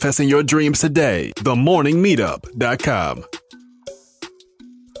towards manifesting your dreams today. Themorningmeetup.com.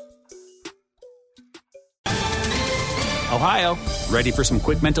 Ohio, ready for some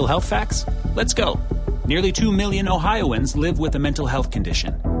quick mental health facts? Let's go. Nearly 2 million Ohioans live with a mental health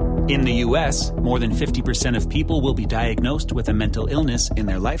condition. In the U.S., more than 50% of people will be diagnosed with a mental illness in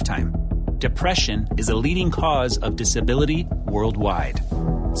their lifetime. Depression is a leading cause of disability worldwide.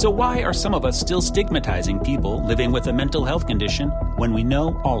 So why are some of us still stigmatizing people living with a mental health condition when we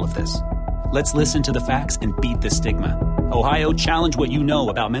know all of this? Let's listen to the facts and beat the stigma. Ohio, challenge what you know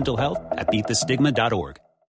about mental health at beatthestigma.org.